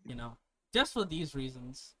 Damn. You know, just for these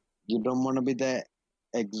reasons. You don't want to be the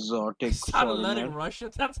exotic Started foreigner. learning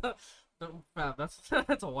Russian. That's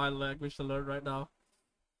a wild language to learn right now.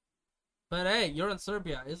 But hey, you're in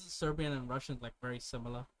Serbia. Isn't Serbian and Russian like very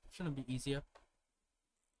similar? Shouldn't it be easier?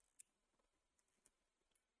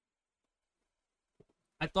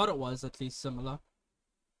 I thought it was at least similar.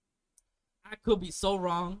 I could be so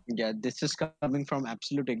wrong. Yeah, this is coming from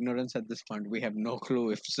absolute ignorance at this point. We have no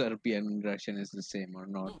clue if Serbian and Russian is the same or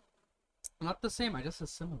not. Not the same. I just said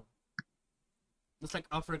similar. It's like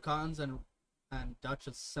Afrikaans and Dutch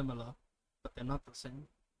is similar, but they're not the same.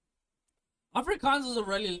 Afrikaans is a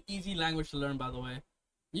really easy language to learn, by the way.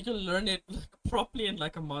 You can learn it like, properly in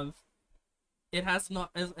like a month. It has no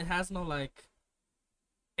like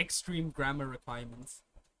extreme grammar requirements.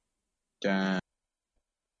 Damn.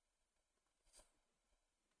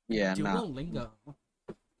 Yeah, nah. Duolingo.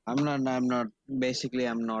 I'm not, basically,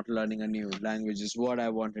 I'm not learning a new language, is what I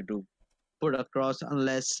wanted to put across,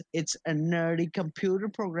 unless it's a nerdy computer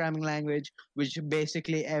programming language, which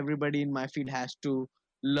basically everybody in my field has to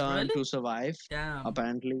learn Really? to survive, Damn.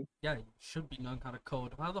 apparently. Yeah, you should be knowing how to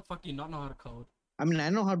code. How the fuck do you not know how to code? I mean, I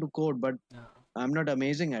know how to code, but Yeah. I'm not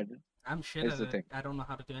amazing at it. I'm shit Is at the it. thing. I don't know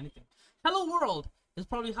how to do anything. Hello World is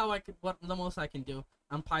probably how I could what the most I can do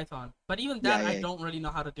on Python. But even that Yeah, I yeah. don't really know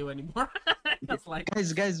how to do anymore. That's like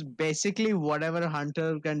Guys, basically, whatever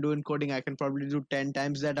Hunter can do in coding, I can probably do 10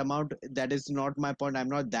 times that amount. That is not my point. I'm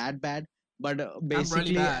not that bad. But I'm really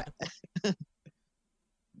basically, bad.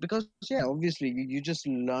 because, yeah, obviously, you just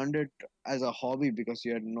learned it as a hobby because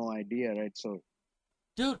you had no idea, right? So,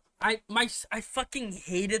 Dude, I fucking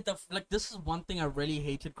hated like this is one thing I really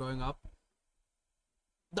hated growing up.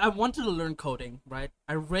 I wanted to learn coding, right?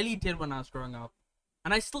 I really did when I was growing up.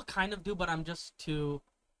 and I still kind of do, but I'm just too.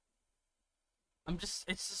 It's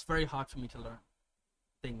just very hard for me to learn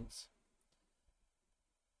things.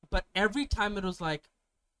 But every time it was like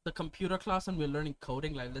the computer class and we're learning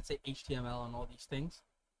coding, like let's say HTML and all these things,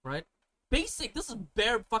 right? Basic. This is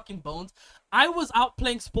bare fucking bones. I was out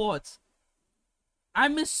playing sports. I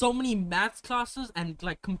miss so many math classes and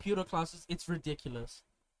like computer classes. It's ridiculous.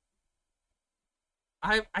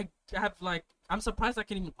 I have like I'm surprised I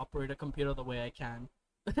can even operate a computer the way I can.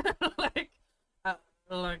 like, uh,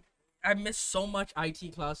 like I miss so much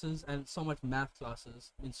IT classes and so much math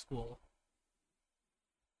classes in school.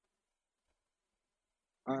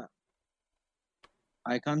 Uh,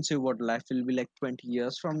 I can't say what life will be like 20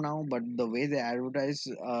 years from now, but the way they advertise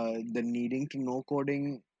the needing to know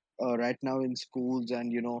coding right now in schools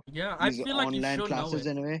and Yeah, I these feel like you online should know classes it.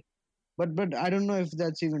 anyway. But I don't know if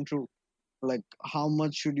that's even true. Like how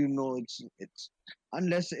much should you know? It's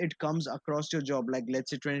unless it comes across your job. Like let's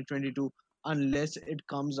say 2022. Unless it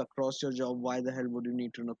comes across your job, why the hell would you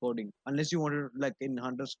need to know coding? Unless you want to, like in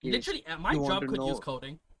Hunter's case, Literally, my you want job to could use know.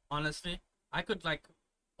 coding. Honestly, I could like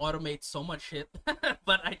automate so much shit,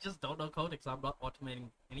 but I just don't know coding, so I'm not automating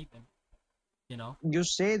anything. You know? You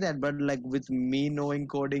say that, but like with me knowing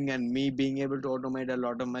coding and me being able to automate a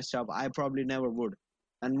lot of my stuff, I probably never would,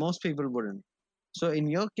 and most people wouldn't. So in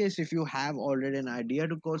your case, if you have already an idea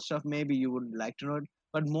to code stuff, maybe you would like to know it.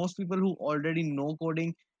 But most people who already know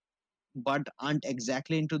coding but aren't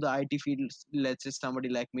exactly into the IT field, let's say somebody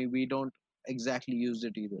like me, we don't exactly use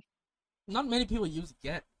it either. Not many people use it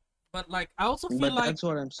yet, but like I also feel But like that's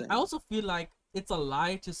what I'm I saying. also feel like it's a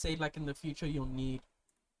lie to say like in the future you'll need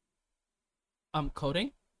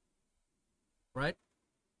coding, right?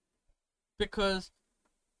 Because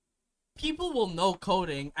people will know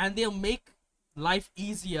coding and they'll make life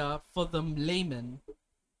easier for the layman.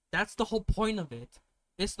 That's the whole point of it.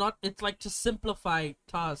 It's not. It's like to simplify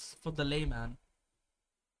tasks for the layman,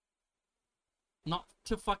 not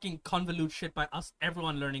to fucking convolute shit by us.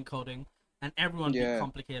 Everyone learning coding and everyone being Yeah,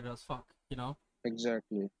 complicated as fuck. You know.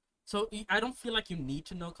 exactly. So I don't feel like you need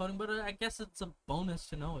to know coding, but I guess it's a bonus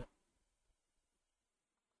to know it.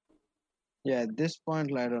 Yeah, at this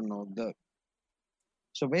point, I don't know.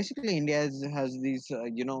 So basically, India has these,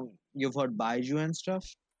 you've heard Baiju and stuff.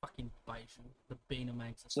 Fucking Baiju, the bane of my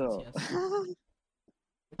existence. So Yes,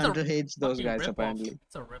 it's a Hunter hates those fucking guys rip off. apparently.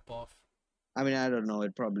 It's a rip off. I mean, I don't know.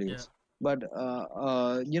 It probably Yeah. is, but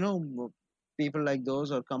people like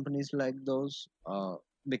those or companies like those,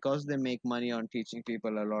 because they make money on teaching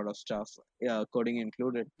people a lot of stuff, coding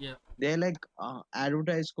included. Yeah. They like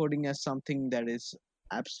advertise coding as something that is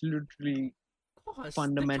absolutely Of course, they're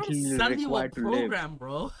trying to fundamentally sell you a required to live. program,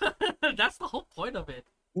 bro. That's the whole point of it.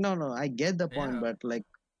 No, no, I get the point, Yeah. but like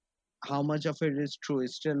how much of it is true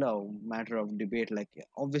is still a matter of debate. Like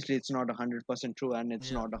obviously it's not 100% true and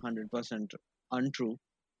it's Yeah. not 100% untrue.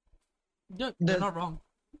 You're The not wrong.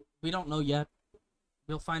 We don't know yet.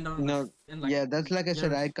 We'll find out no in like Yeah, that's like I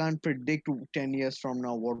said, I years. can't predict 10 years from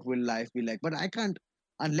now what will life be like, but I can't,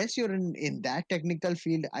 unless you're in that technical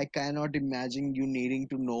field, I cannot imagine you needing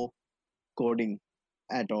to know coding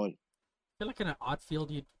at all. I feel like in an art field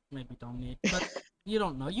you maybe don't need, but you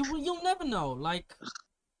don't know. You'll never know. Like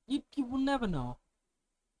you will never know.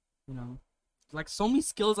 You know, like so many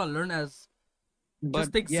skills I learned as But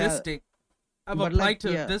just yeah, existing. I've but like applied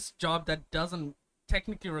to yeah, this job that doesn't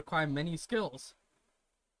technically require many skills,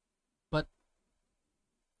 but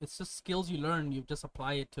it's just skills you learn. You just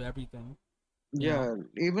apply it to everything. You know.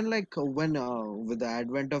 yeah, even like when with the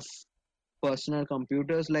advent of personal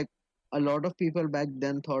computers, like a lot of people back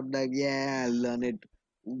then thought like, yeah, I'll learn it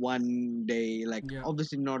one day. Like Yeah.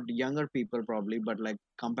 obviously not younger people probably, but like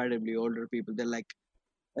comparatively older people, they're like,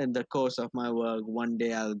 in the course of my work one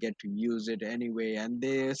day I'll get to use it anyway, and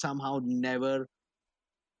they somehow never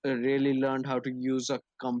really learned how to use a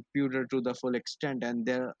computer to the full extent, and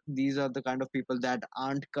these are the kind of people that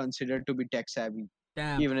aren't considered to be tech savvy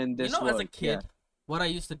Damn. even in You this know, as a world. Yeah. kid, what I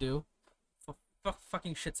used to do for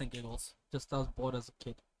fucking shits and giggles. Just I was bored as a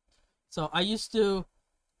kid. So I used to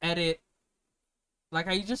edit. Like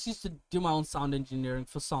I just used to do my own sound engineering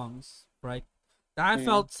for songs, right? That I Mhm.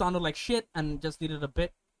 felt sounded like shit and just needed a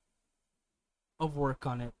bit of work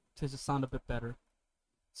on it to just sound a bit better.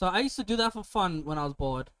 So I used to do that for fun when I was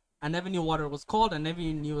bored. I never knew what it was called. I never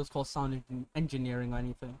even knew it was called sound engineering or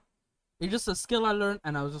anything. It's just a skill I learned,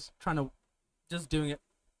 and I was just trying to just doing it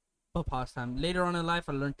for pastime. Later on in life,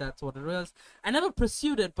 I learned that's what it was. I never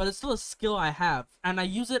pursued it, but it's still a skill I have, and I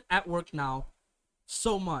use it at work now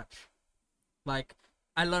so much. Like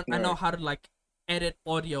I know Right. how to like edit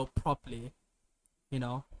audio properly, you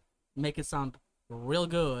know, make it sound real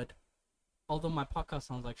good. Although my podcast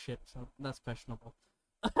sounds like shit, so that's questionable.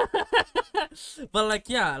 But like,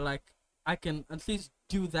 yeah, like I can at least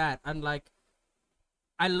do that, and like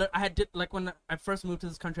I had did like when I first moved to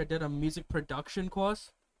this country, I did a music production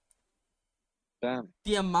course. Damn.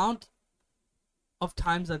 The amount of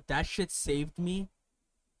times that shit saved me,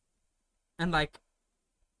 and like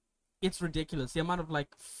it's ridiculous. The amount of like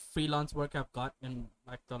freelance work I've got in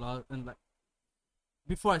like the lot and like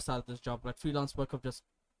before I started this job, like freelance work of just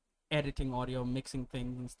editing audio, mixing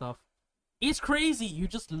things and stuff. It's crazy. You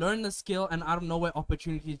just learn the skill, and out of nowhere,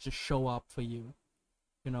 opportunities just show up for you.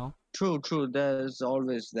 You know? True, true. There's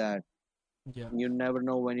always that. Yeah. You never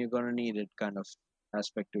know when you're gonna need it, kind of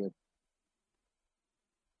aspect to it.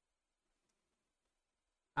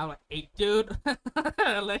 I'm like, hey, dude,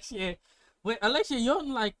 Alexia. Wait, Alexia, you're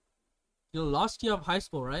in like your last year of high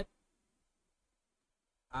school, right?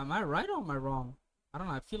 Am I right or am I wrong? I don't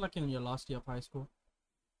know. I feel like you're in your last year of high school.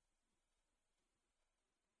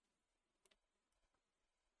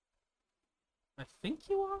 I think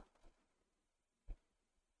you are.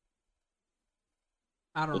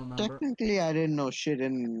 I don't remember. Technically, I didn't know shit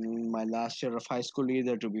in my last year of high school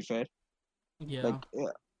either, to be fair. Yeah. Like,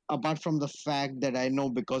 apart from the fact that I know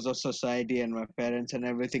because of society and my parents and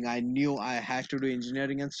everything, I knew I had to do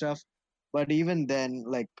engineering and stuff. But even then,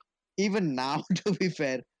 like, even now, to be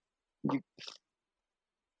fair, you,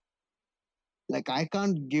 like, I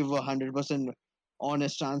can't give 100%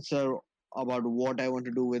 honest answer about what I want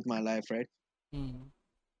to do with my life, right? Hmm.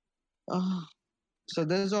 Uh, so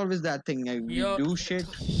there's always that thing. We Yo, do shit.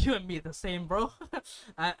 you and me the same, bro.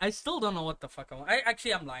 I still don't know what the fuck I want.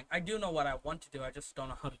 I'm lying. I do know what I want to do. I just don't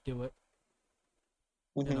know how to do it.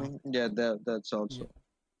 You know. Yeah, that's also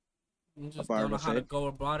I a just part don't know of how to it. go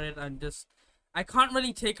about it. I can't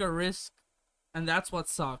really take a risk, and that's what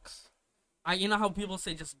sucks. You know how people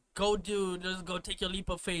say just go take your leap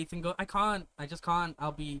of faith and go. I can't. I just can't.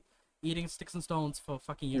 I'll be eating sticks and stones for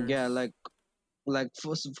fucking years. Yeah, like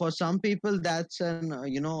for some people that's an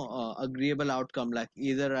agreeable outcome. Like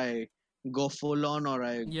either I go full on or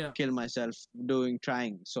I Yeah. kill myself doing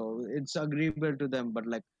trying. So it's agreeable to them. But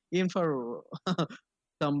like even for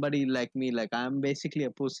somebody like me, like I'm basically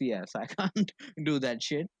a pussy ass. I can't do that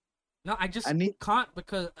shit. No, I I just need can't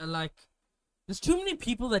because like there's too many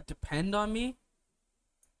people that depend on me,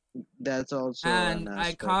 that's also an and I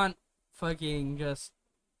aspect. can't fucking just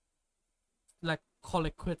like call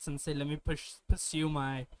it quits and say let me pursue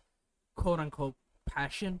my quote unquote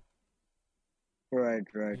passion. Right,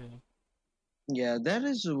 right. Yeah. Yeah, that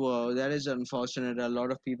is unfortunate. A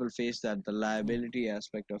lot of people face that, the liability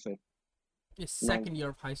aspect of it. It's Now, second year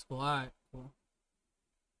of high school. Alright, cool.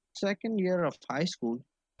 second year of high school,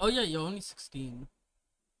 Oh yeah, you're only 16.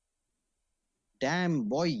 damn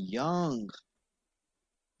boy, young.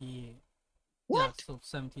 Yeah. Yeah, What? so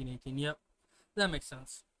 17, 18. Yep. That makes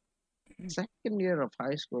sense. Second year of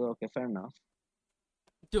high school. Okay, fair enough.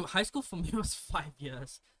 Dude, high school for me was 5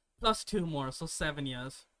 years. Plus 2 more, so 7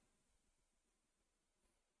 years.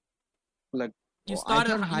 Like, You I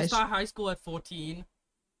started thought you start high school at 14,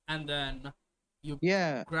 and then you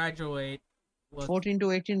yeah, graduate with 14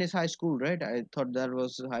 to 18 is high school, right? I thought that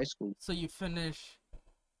was high school. so you finish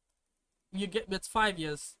you get it's 5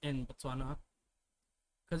 years in Botswana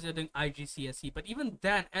because you're doing IGCSE. But even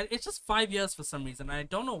then, it's just 5 years for some reason. I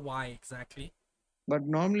don't know why exactly. But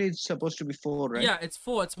normally it's supposed to be 4, right? Yeah, it's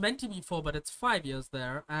 4. It's meant to be 4, but it's 5 years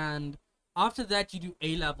there. And after that, you do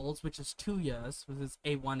A levels, which is 2 years, which is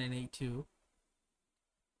A1 and A2.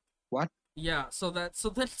 What? Yeah, so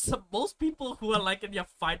most people who are like in your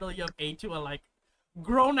final year of A2 are like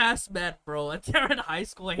grown ass men, bro, and they're in high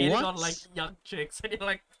school hitting on like What? young chicks, and you're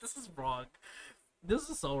like, this is wrong. This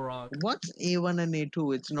is so wrong. What's A1 and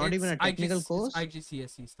A2? It's not even a technical course. It's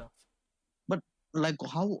IGCSE stuff. But like,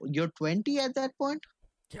 how you're 20 at that point?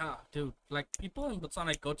 Yeah, dude. Like people in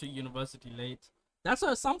Botswana go to university late. That's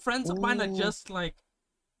why some friends of mine are Ooh. just like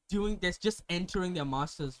doing this, just entering their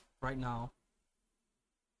masters right now.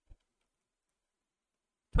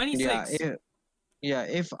 26. Yeah.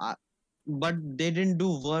 If I, but they didn't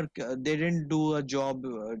do work. They didn't do a job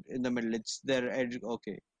in the middle. It's their edge.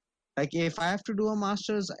 Okay. Like if I have to do a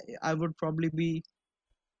master's, I would probably be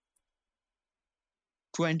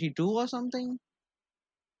 22 or something.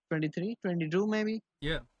 23, 22 maybe.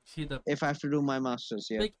 Yeah, see the If I have to do my master's,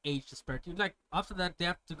 yeah. big age disparity. Like after that, they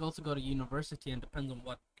have to also go to university, and depends on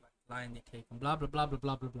what like line they take, and blah blah blah blah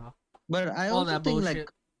blah blah blah. But I All also that think bullshit.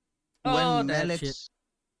 like Oh, when that Mel shit. ex-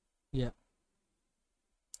 Yeah.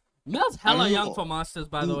 Mel's I hella don't young know. for masters,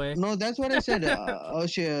 by the way. No, that's what I said.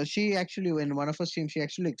 She actually in one of her streams she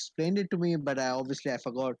actually explained it to me, but I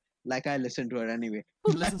forgot. Like I listened to her anyway.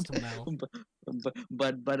 Who listens to Mel?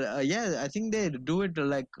 but yeah, I think they do it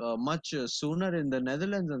like much sooner in the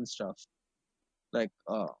Netherlands and stuff. Like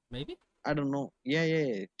Maybe? I don't know.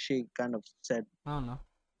 Yeah. She kind of said I don't know.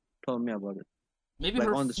 told me about it, Maybe like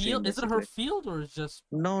her on the stream field. Is it her basically. field or is just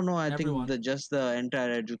No, I think everyone? the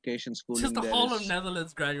entire education Just schooling the there whole of is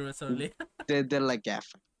Netherlands graduates only. they're like yeah,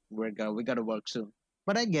 fine, we gotta work soon.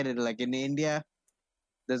 But I get it. Like in India,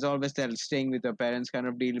 there's always that staying with your parents kind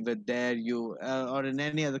of deal with there you or in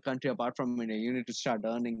any other country apart from India, you need to start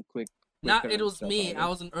earning Nah, quicker it and was stuff me. like I that.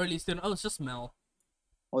 was an early student. Oh, it's just Mel.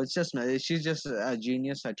 Oh, it's just she's just a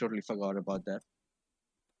genius. I totally forgot about that.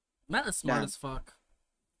 Mel is smart Damn, as fuck.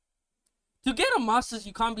 To get a master's,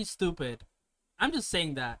 you can't be stupid. I'm just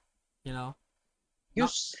saying that, you know. you No,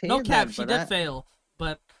 say no cap. that, She but did fail,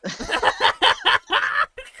 but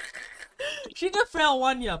she did fail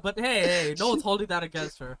 1 year. But hey, no one's holding that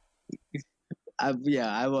against her. yeah,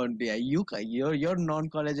 I won't. Yeah, your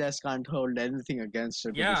non-college ass can't hold anything against her.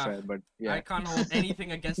 To be Yeah, fair, but I yeah, can't hold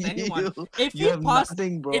anything against anyone. you If you you have passed,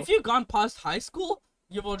 nothing, bro. if you've gone past high school,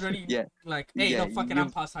 you've already Yeah, like, hey, yeah, no, fucking, I'm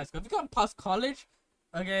you've past high school. If you've gone past college,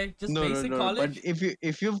 okay, just basic no. But college.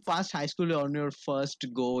 if you've passed high school on your first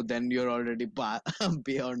go, then you're already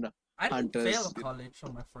beyond I didn't fail hunters. college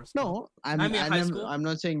on my first go. No, I mean, high school. I'm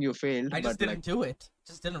not saying you failed, I just but like didn't do it.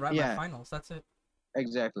 Just didn't write my yeah, finals. That's it.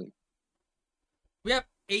 exactly. We have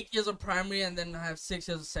 8 years of primary and then I have 6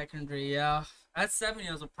 years of secondary. Yeah, I had 7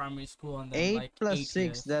 years of primary school and then Eight like plus 8 years.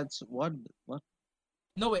 six. That's what? What?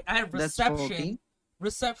 No wait, I had That's reception. 14?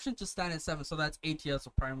 Reception to stand at 7, so that's 8 years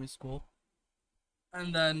of primary school,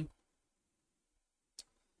 and then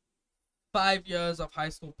 5 years of high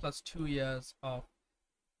school plus 2 years of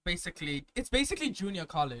it's basically junior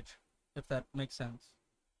college, if that makes sense.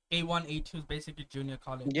 A1, A2 is basically junior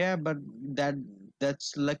college. Yeah, but that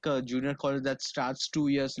that's like a junior college that starts 2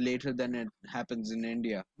 years later than it happens in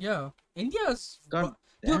India. Yeah, India's God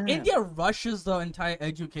dude. damn. India rushes the entire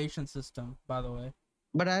education system. By the way,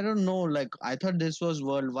 But I don't know. Like I thought this was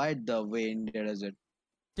worldwide the way India does it.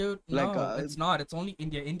 dude, Like, no, it's not. It's only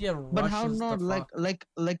India. India but how rushes the not?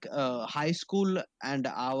 fuck. High school and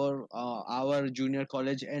our junior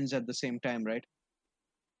college ends at the same time, right?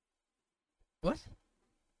 What?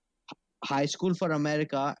 High school for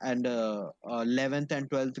America and 11th and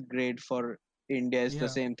 12th grade for India is the Yeah,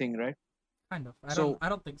 same thing, right? kind of. So I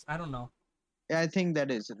don't think. I don't know. yeah, I think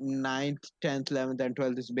that is ninth, 10th, 11th, and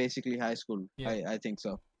 12th is basically high school. Yeah. I think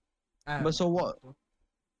so. I have But so no what? clue.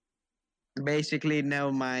 Basically,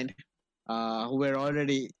 never mind. We're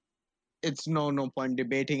already. It's no point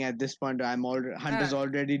debating at this point. Hunter's Ah.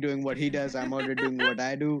 already doing what he does. I'm already doing what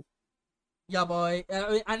I do. Yeah, boy.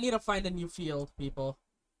 I need to find a new field, people.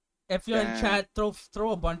 If you're in chat,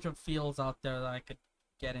 throw a bunch of fields out there that I could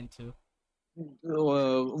get into.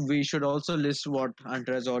 We should also list what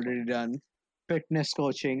Hunter has already done: fitness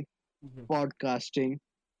coaching, Yeah. podcasting,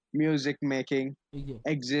 music making, Yeah.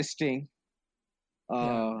 existing,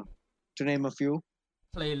 Yeah. to name a few,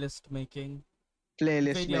 Playlist making,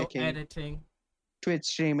 playlist video making, editing. Twitch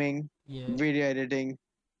streaming, Yeah. video editing.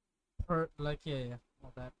 Yeah,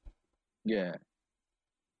 all that. Yeah.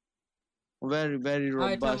 Very I tell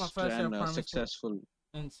my robust first year and primary school successful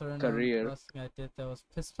in Suriname. career. The first thing I did that was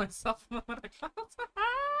piss myself in the class.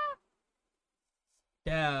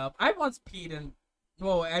 Yeah, I once peed in.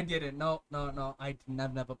 Whoa, I didn't. No. I've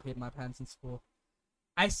never peed my pants in school.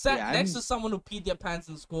 I sat Yeah, next to someone who peed their pants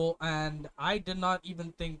in school, and I did not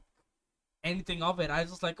even think anything of it. I was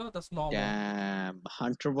just like, oh, that's normal. Damn,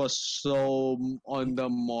 Hunter was so on the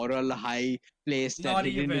moral high place that Not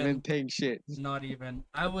he didn't even even. think shit. Not even.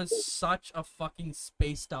 I was such a fucking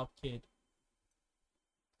spaced out kid.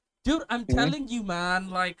 Dude, I'm telling you, man,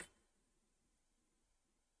 like,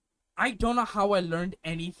 I don't know how I learned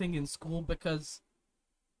anything in school because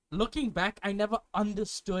looking back, I never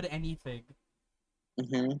understood anything.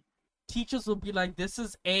 Mm-hmm. Teachers will be like, this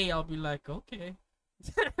is A. I'll be like, okay.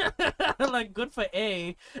 Like, good for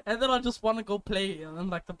A. And then I'll just want to go play on,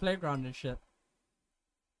 like, the playground and shit.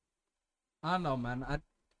 I don't know, man.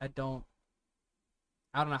 I don't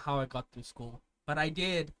know how I got through school. But I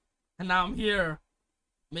did. And now I'm here.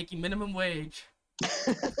 Making minimum wage.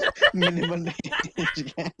 Minimum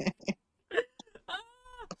wage.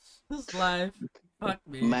 This life. Fuck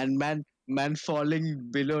me. Man falling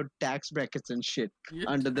below tax brackets and shit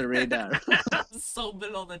under the radar. So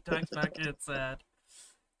below the tax bracket, sad.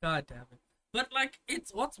 God damn it. But like,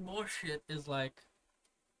 what's more shit is like,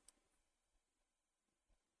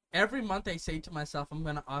 every month I say to myself I'm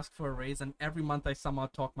gonna ask for a raise, and every month I somehow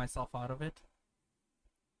talk myself out of it.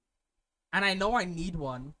 And I know I need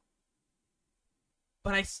one,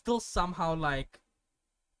 but I still somehow like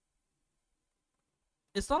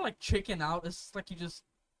it's not like chicken out. It's like you just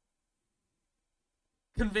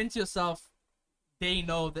convince yourself they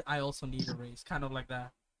know that I also need a raise, kind of like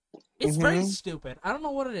that. It's very Mm-hmm. stupid. I don't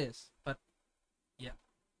know what it is, but yeah.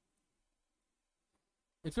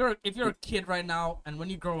 If you're a kid right now, and when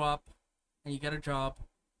you grow up and you get a job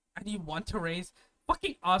and you want to raise,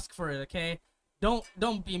 fucking ask for it, okay?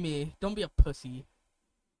 Don't be me. Don't be a pussy.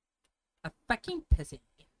 A fucking pussy.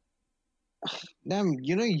 Damn,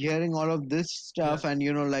 hearing all of this stuff, Yeah.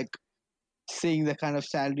 and like seeing the kind of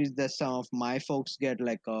salaries that some of my folks get,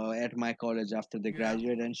 like at my college after they Yeah.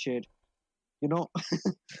 graduate and shit. You know,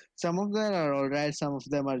 some of them are alright, some of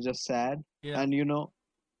them are just sad. Yeah. And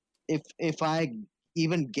if I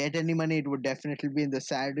even get any money, it would definitely be in the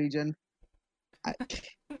sad region. I,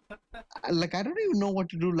 like I don't even know what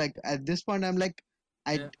to do. Like at this point, I'm like,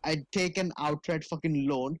 Yeah. I'd take an outright fucking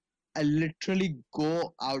loan. I literally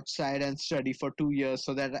go outside and study for 2 years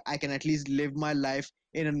so that I can at least live my life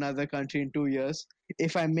in another country in 2 years.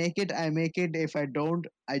 If I make it, I make it. If I don't,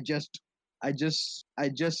 I just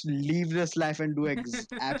leave this life and do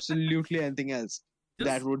absolutely anything else that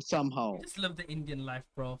just would somehow. just live the Indian life,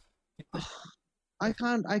 bro. Get the I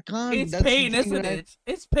can't. It's That's the pain, thing, isn't right? it?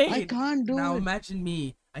 It's I pain. can't do Now it. imagine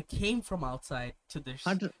me. I came from outside to this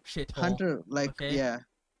Hunter, shithole. Hunter, like, Okay, yeah.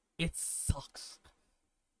 it sucks.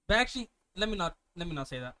 But actually, let me not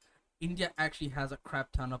say that. India actually has a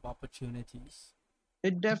crap ton of opportunities.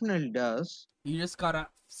 It definitely does. You just gotta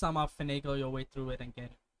somehow finagle your way through it and get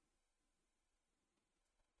it.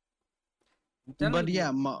 I'm But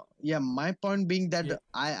telling you. my point being that Yeah.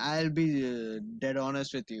 I'll be dead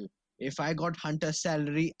honest with you. If I got Hunter's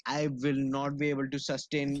salary, I will not be able to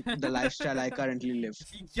sustain the lifestyle I currently live.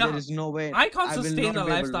 There Yeah, is no way I can't I will sustain the not be able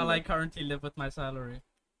to do lifestyle I that. currently live with my salary.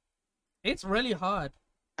 It's really hard.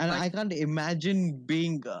 And Like, I can't imagine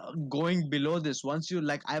being going below this. Once you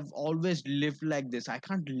like, I've always lived like this. I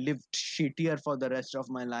can't live shittier for the rest of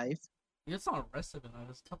my life. it's not arrested in that.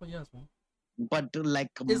 It's a couple years, man. But like,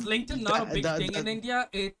 Is LinkedIn not a big thing in the India?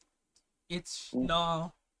 It's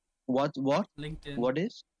no what LinkedIn. what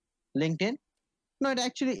is LinkedIn? No, it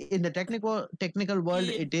actually in the technical world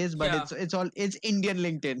It, it is, but yeah, it's Indian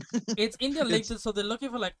LinkedIn. it's India It's LinkedIn, so they're looking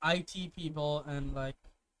for like IT people and like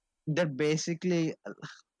they're basically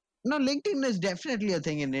no, LinkedIn is definitely a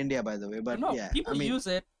thing in India, by the way. But no yeah, I people mean, use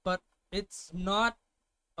it, but it's not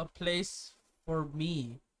a place for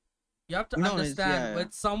me. You have to no, it's understand, yeah,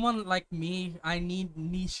 with someone like me, I need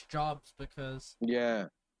niche jobs yeah.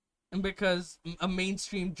 because a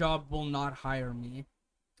mainstream job will not hire me.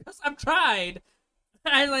 Because I've tried.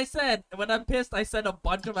 As I said, when I'm pissed, I send a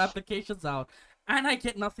bunch of applications out and I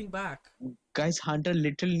get nothing back. Guys, Hunter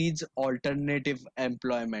little needs alternative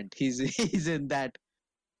employment. He's he's in that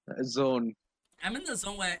zone. I'm in the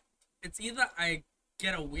zone where it's either I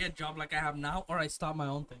get a weird job like I have now or I start my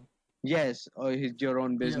own thing. Yes, or he's your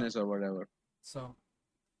own Yeah. business or whatever. So,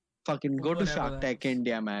 Fucking go to whatever Shark that Tank is.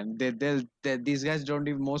 India, man. These guys don't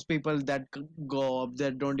even, most people that go up there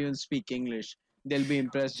don't even speak English. They'll be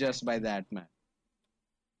impressed just by that, man.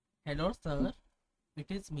 Hello, sir. It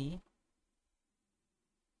is me.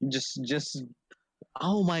 Just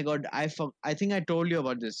oh my god, I think I told you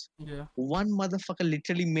about this. Yeah. One motherfucker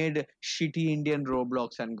literally made shitty Indian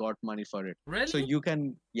Roblox and got money for it. So Really? you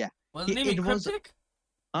can, yeah. Was the name It was Encryptic?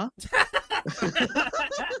 huh?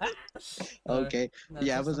 Sorry. Okay. That's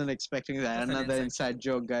Yeah, I just wasn't expecting that. that's an Another inside inside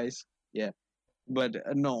joke, guys. Yeah. But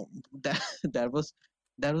no, that that was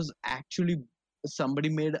actually somebody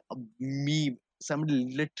made a meme.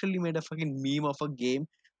 Somebody literally made a fucking meme of a game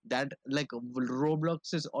that like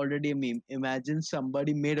Roblox is already a meme. Imagine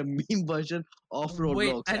somebody made a meme version of Wait,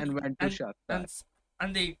 Roblox and went to and Shark and Tank. s-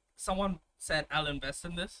 and they someone said I'll invest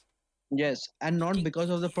in this. Yes, and not Fucking because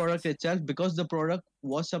of the product idiots. itself, because the product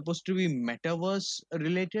was supposed to be metaverse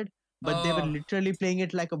related, but they were Oh, literally playing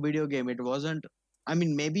it like a video game. It wasn't. I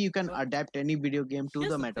mean, maybe you can but adapt any video game to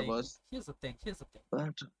here's the the thing. metaverse, Here's the thing. Here's the thing.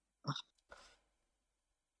 but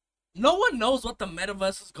No one knows what the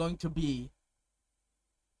metaverse is going to be,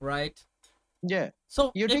 right? yeah,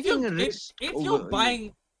 So you're taking a risk. if you're Over,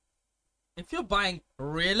 yeah. buying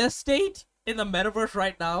real estate in the metaverse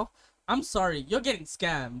right now, I'm sorry, you're getting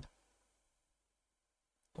scammed.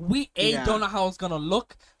 We Yeah, don't know how it's gonna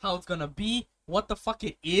look, how it's gonna be, what the fuck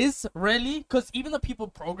it is, really, because even the people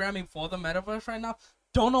programming for the metaverse right now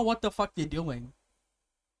don't know what the fuck they're doing.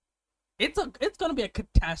 It's gonna be a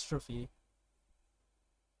catastrophe.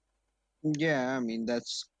 yeah. I mean,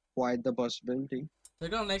 that's quite the possibility. They're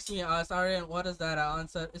gonna next to me and ask, Arian, what is that? I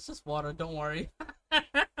answered, it's just water, don't worry.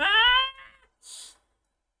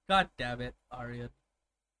 God damn it, Arian.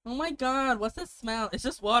 Oh my god, what's that smell? It's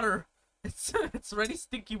just water. It's it's really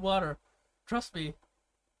stinky water. Trust me.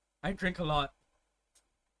 I drink a lot,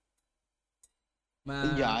 Yeah,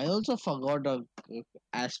 man. I also forgot a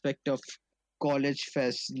aspect of college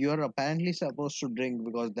fest. You're apparently supposed to drink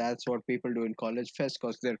because that's what people do in college fest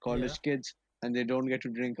because they're Yeah. college kids and they don't get to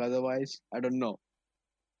drink otherwise. I don't know.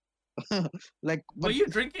 Like, Were but you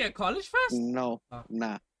drinking at college fest? no, Oh,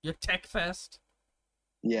 nah, your tech fest.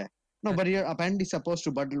 yeah. No, That. but you're apparently supposed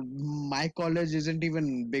to. But my college isn't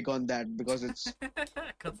even big on that because it's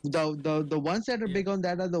 'Cause- the ones that are yeah. big on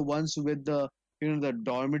that are the ones with the the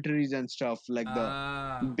dormitories and stuff like the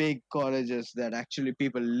Ah, big colleges that actually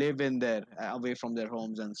people live in there away from their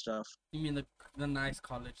homes and stuff. you mean the nice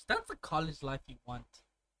college? That's the college life you want.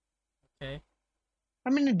 Okay. I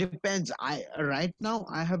mean, it depends. I right now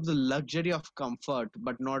I have the luxury of comfort,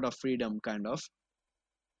 but not of freedom, kind of.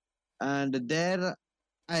 And there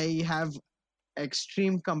I have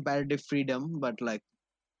extreme comparative freedom, but like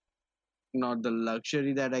not the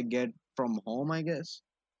luxury that I get from home, I guess.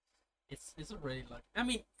 It's really like. I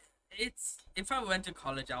mean, it's if I went to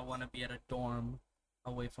college, I want to be at a dorm,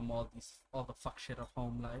 away from all the fuck shit of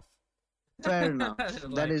home life. Fair enough. That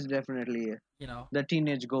Like, is definitely you know, the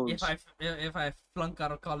teenage if goals. I flunk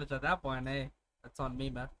out of college at that point, hey, that's on me,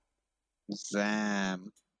 man.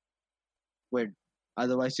 Zam. Wait,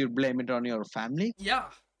 otherwise you blame it on your family? Yeah,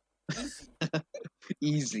 easy.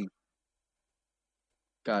 Easy.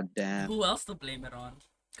 God damn. Who else to blame it on?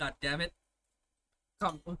 God damn it.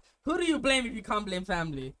 Come, who do you blame if you can't blame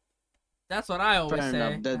family? That's what I always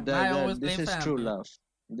Fair enough. say. I always This blame is true family. love.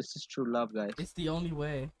 This is true love, guys. It's the only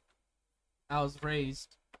way. I was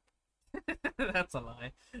raised. That's a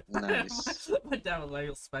lie. Nice. My dad was like,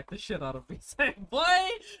 he'll smack the shit out of me. Saying, boy,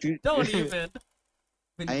 don't even.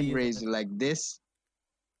 Vin I'm Diesel. raised like this.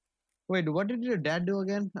 Wait, what did your dad do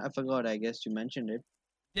again? I forgot. I guess you mentioned it.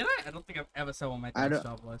 Did I? I don't think I've ever said what my I dad's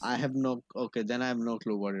don't. job was. I have no. Okay, then I have no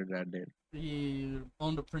clue what your dad did. He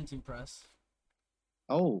owned a printing press.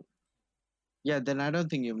 Oh, yeah. Then I don't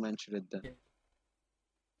think you mentioned it then. Yeah.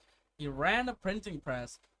 He ran a printing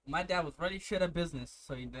press. My dad was really shit at business,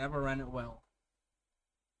 so he never ran it well.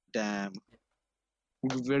 Damn.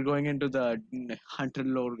 We're going into the hunter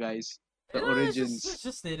lore, guys. The origins.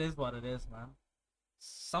 It is what it is, man.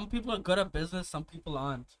 Some people are good at business, some people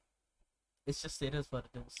aren't. It is what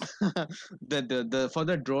it is. The for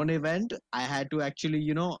the drone event, I had to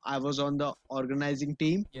actually, I was on the organizing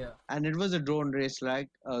team, Yeah. and it was a drone race. Like,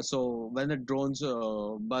 so when the drones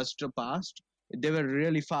burst past, they were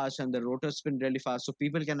really fast, and the rotor spin really fast, so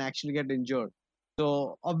people can actually get injured.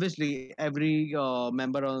 So obviously, every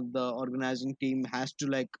member of the organizing team has to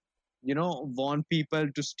like, warn people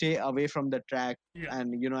to stay away from the track Yeah.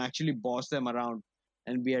 and actually boss them around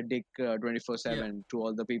and be a dick 24/7 to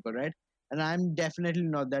all the people, right? And I'm definitely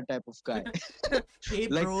not that type of guy. Hey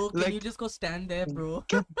like bro, can like you just go stand there, bro?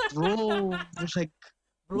 bro, it's like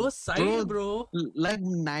Bro, side, bro, bro. like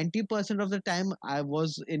 90% of the time I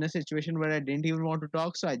was in a situation where I didn't even want to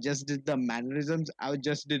talk, so I just did the mannerisms. I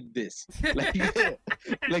just did this, like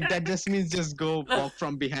like that just means just go walk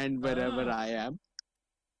from behind wherever I am.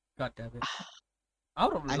 God damn it. I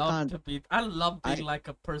would have I loved can't. to be. I love being I like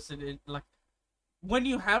a person in like when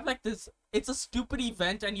you have like this. It's a stupid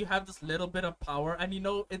event and you have this little bit of power, and you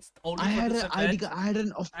know it's only I for had this an ID event. card. I had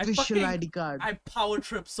an official ID card. I power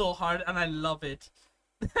trip so hard and I love it.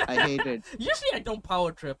 I hate it. Usually I don't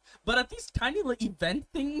power trip, but at these tiny little event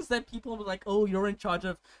things that people are like, "Oh, you're in charge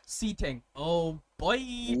of seating." Oh boy,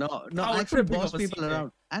 No, power I could tripping boss over people seating.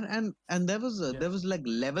 around, and there was Yeah. there was like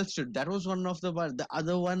levels to it. That was one of the one. The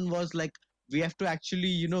other one was like we have to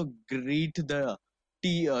actually greet the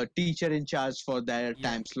teacher in charge for their Yeah.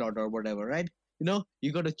 time slot or whatever, right?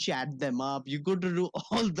 You got to chat them up. You got to do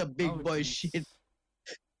all the big Oh boy jeez. shit.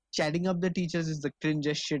 Chatting up the teachers is the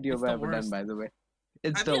cringest shit you've It's the ever done, worst. by the way.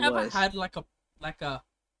 It's Have the you ever worst. had like a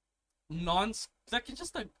non like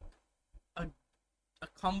just a a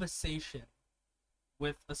conversation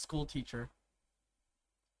with a school teacher?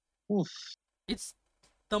 Oof. It's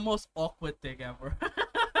the most awkward thing ever.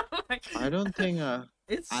 Like, I don't think.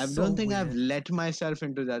 it's I so don't think I've weird. let myself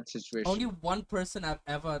into that Only situation. one person I've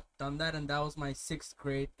ever done that, and that was my 6th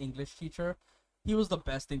grade English teacher. He was the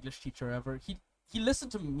best English teacher ever. He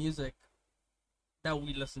listened to music that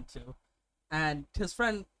we listened to, and his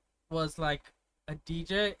friend was like a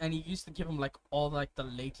DJ, and he used to give him like all like the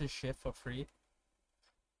latest shit for free.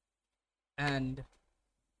 And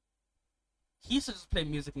he used to just play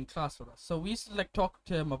music in class with us, so we used to like talk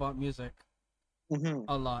to him about music Hmm.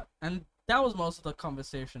 a lot, and that was most of the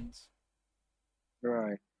conversations.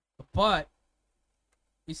 Right. But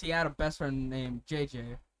you see, I had a best friend named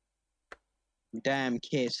JJ. Damn,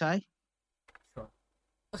 KSI. Sure.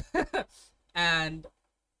 And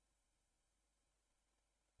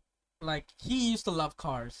like he used to love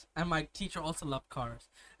cars, and my teacher also loved cars,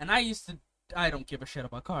 and I don't give a shit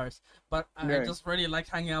about cars, but I Right. just really liked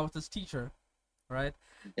hanging out with this teacher, right?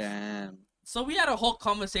 Damn. So we had a whole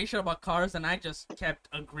conversation about cars, and I just kept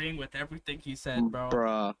agreeing with everything he said, bro.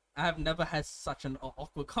 Bruh. I have never had such an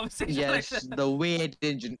awkward conversation like Yes, that. the V8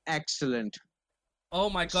 engine, excellent. Oh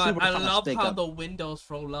my god, Super I fast love how pickup. the windows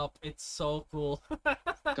roll up. It's so cool.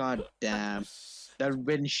 God damn. That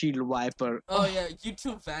windshield wiper. Oh yeah,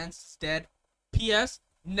 YouTube Vans is dead. P.S.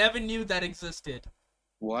 Never knew that existed.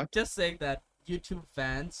 What? Just saying that YouTube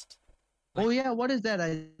Vans. Oh yeah, what is that?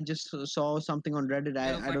 I just saw something on Reddit. It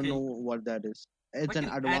was I like don't know a what that is. It's like an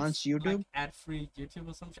an advanced YouTube. ad-free YouTube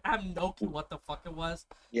or some shit. I have no clue what the fuck it was.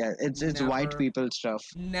 Yeah, it's white Never, people stuff.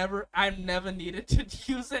 I never needed to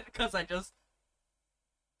use it because I just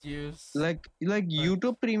use. Like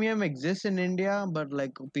YouTube Premium exists in India, but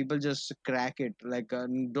like people just crack it. Like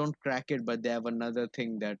don't crack it, but they have another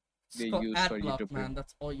thing that It's they called use ad for block, YouTube Premium. man.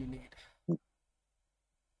 That's all you need.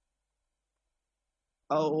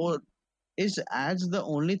 Oh, is ads the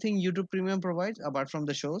only thing YouTube Premium provides apart from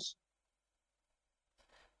the shows?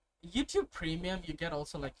 YouTube Premium, you get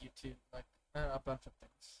also like YouTube, like a bunch of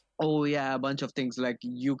things. Oh yeah, a bunch of things like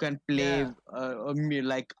you can play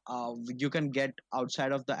Yeah. you can get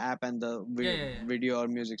outside of the app and the Yeah. video or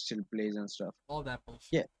music still plays and stuff. All that bullshit.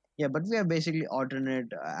 Yeah, yeah, but we have basically alternate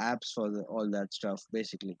apps for all that stuff.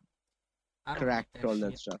 Basically, I don't need cracked that all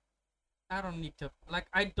that shit. stuff. I don't need to like.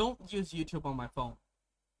 I don't use YouTube on my phone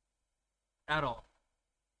at all.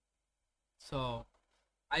 So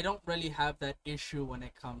I don't really have that issue when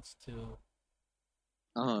it comes to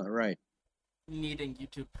Right. needing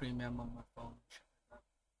YouTube Premium on my phone.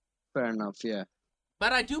 Fair enough. Yeah.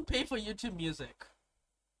 But I do pay for YouTube Music.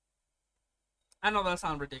 I know that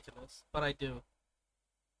sounds ridiculous, but I do.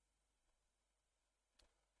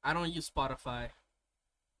 I don't use Spotify.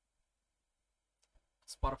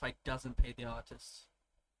 Spotify doesn't pay the artists.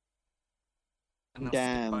 And I'll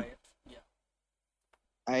stick by Damn. it. Yeah.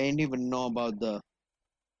 I didn't even know about the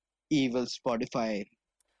evil Spotify.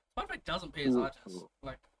 Spotify doesn't pay his Ooh. artists,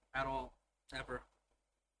 like, at all. Ever.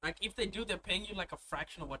 Like, if they do, they're paying you like a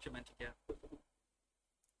fraction of what you're meant to get.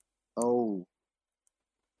 Oh.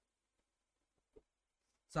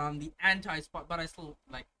 So I'm the anti-Spot, but I still,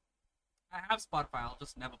 like, I have Spotify, I'll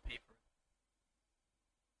just never pay for it.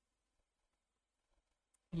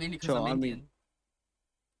 Mainly because Sure, I'm I Indian. mean-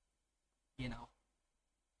 You know.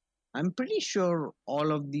 I'm pretty sure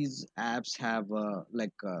all of these apps have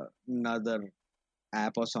another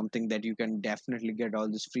app or something that you can definitely get all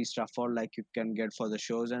this free stuff for, like you can get for the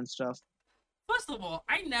shows and stuff. First of all,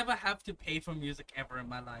 I never have to pay for music ever in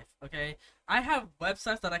my life, okay? I have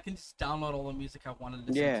websites that I can just download all the music I want to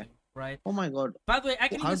listen Yeah. to, right? Oh my god. By the way, I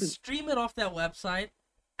can How even do- stream it off that website,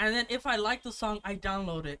 and then if I like the song, I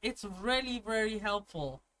download it. It's really, very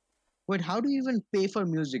helpful. Wait, how do you even pay for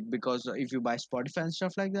music? Because if you buy Spotify and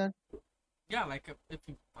stuff like that. Yeah, like if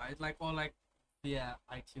you buy it, like, or like, yeah,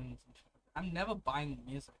 iTunes and shit. I'm never buying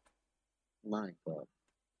music. My god.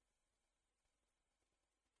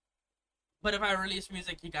 But if I release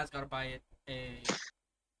music, you guys gotta buy it.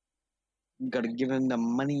 Gotta give him the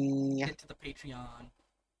money. Get to the Patreon.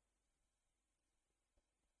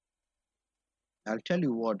 I'll tell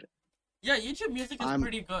you what. Yeah, YouTube Music is I'm-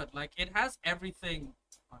 pretty good. Like, it has everything.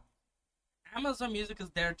 Amazon Music is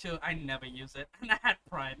there too. I never use it. And I had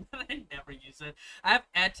Prime, and I never use it. I have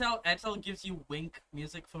Airtel. Airtel gives you Wink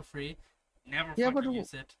Music for free. Never Yeah, fucking but-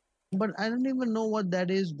 use it. But I don't even know what that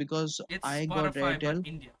is because It's I got Spotify, Airtel. but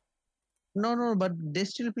India. No, but they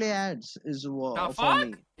still play ads. Is The for fuck?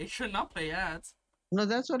 me. It should not play ads. No,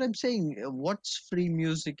 that's what I'm saying. What's free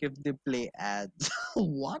music if they play ads?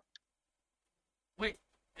 What? Wait,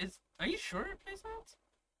 are you sure it plays ads?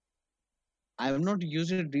 I have not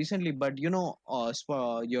used it recently, but you know,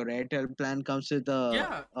 your Airtel plan comes with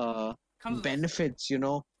Yeah. Comes with- benefits. You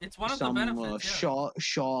know, It's one of some the benefits. Yeah.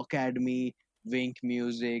 Shaw Academy, Wink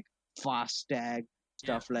Music, Fastag,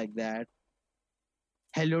 stuff like that.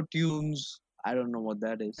 Hello Tunes. I don't know what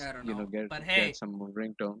that is. I don't You know, know, but hey. get some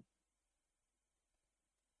ringtone.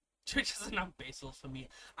 Twitch isn't enough basil for me.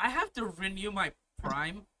 I have to renew my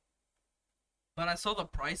Prime, but I saw the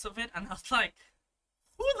price of it and I was like,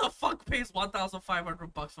 who the fuck pays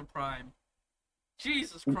 $1,500 for Prime?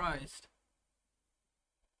 Jesus Christ.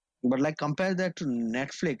 But like compare that to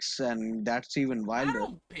Netflix, and that's even I wilder.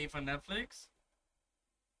 don't pay for Netflix.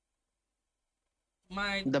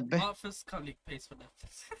 My The be- office colleague pays for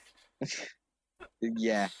Netflix.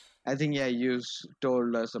 Yeah, I think you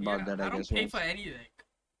told us about Yeah, that. I don't guess pay once. for anything.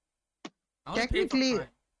 I only pay for Technically, Prime.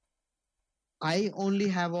 I only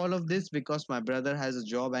have all of this because my brother has a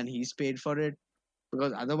job and he's paid for it.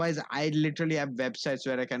 because otherwise I literally have websites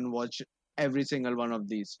where I can watch every single one of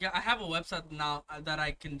these. Yeah, I have a website now that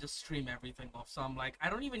I can just stream everything off. So I'm like, I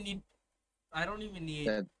don't even need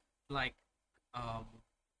That like um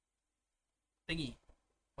thingy,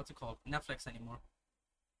 what's it called, Netflix anymore.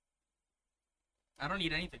 I don't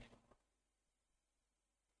need anything anymore.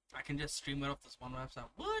 I can just stream it off this one website.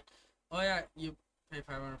 What? Oh yeah, you pay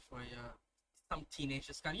 $500 for some teenage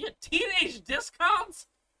discount. You get teenage discounts.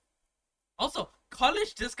 Also,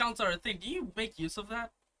 college discounts are a thing. Do you make use of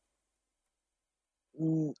that?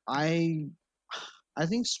 I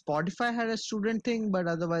think Spotify had a student thing, but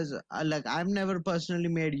otherwise, like I've never personally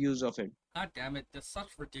made use of it. God damn it! There's such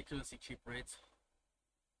ridiculously cheap rates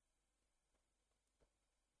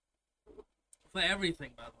for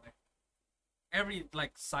everything. By the way, every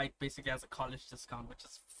like site basically has a college discount, which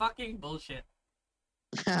is fucking bullshit.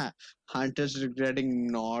 Hunter's regretting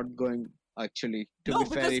not going. Actually, to No, be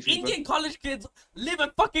fair, because if you Indian college kids live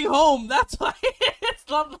at fucking home. That's why it's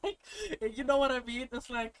not like, you know what I mean. It's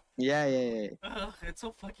like, yeah. it's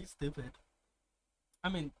so fucking stupid. I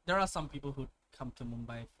mean, there are some people who come to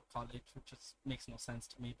Mumbai for college, which just makes no sense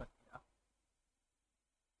to me. But yeah.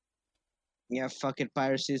 Yeah, fuck it,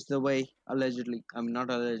 piracy is the way. Allegedly, I'm not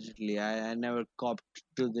allegedly. I never copped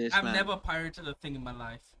to this, I've man. never pirated a thing in my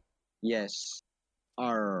life. Yes.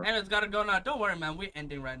 Or Anyways, gotta go now. Don't worry, man. We're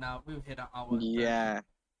ending right now. We've hit our hour. yeah,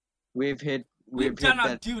 we've hit We've done our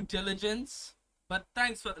that. due diligence. But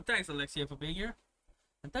thanks Alexia for being here,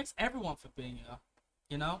 and thanks everyone for being here.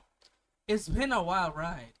 You know, it's been a wild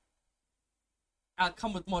ride. I'll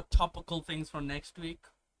come with more topical things for next week.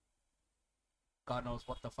 God knows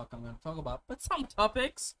what the fuck I'm gonna talk about, but some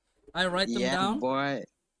topics I write them Yeah, down boy.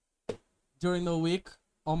 during the week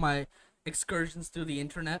on my excursions through the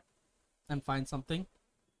internet and find something.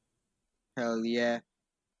 Hell yeah.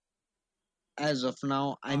 As of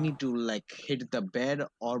now, I need to like hit the bed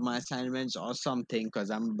or my assignments or something because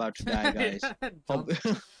I'm about to die, guys.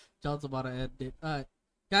 John's about to end it. Alright.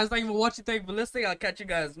 Guys, thank you for watching. Thank you for listening. I'll catch you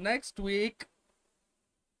guys next week.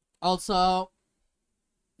 Also,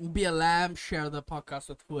 be a lamb. Share the podcast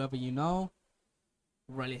with whoever you know.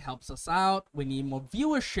 It really helps us out. We need more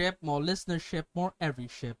viewership, more listenership, more every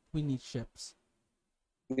ship. We need ships.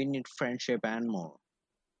 We need friendship and more.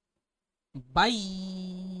 Bye.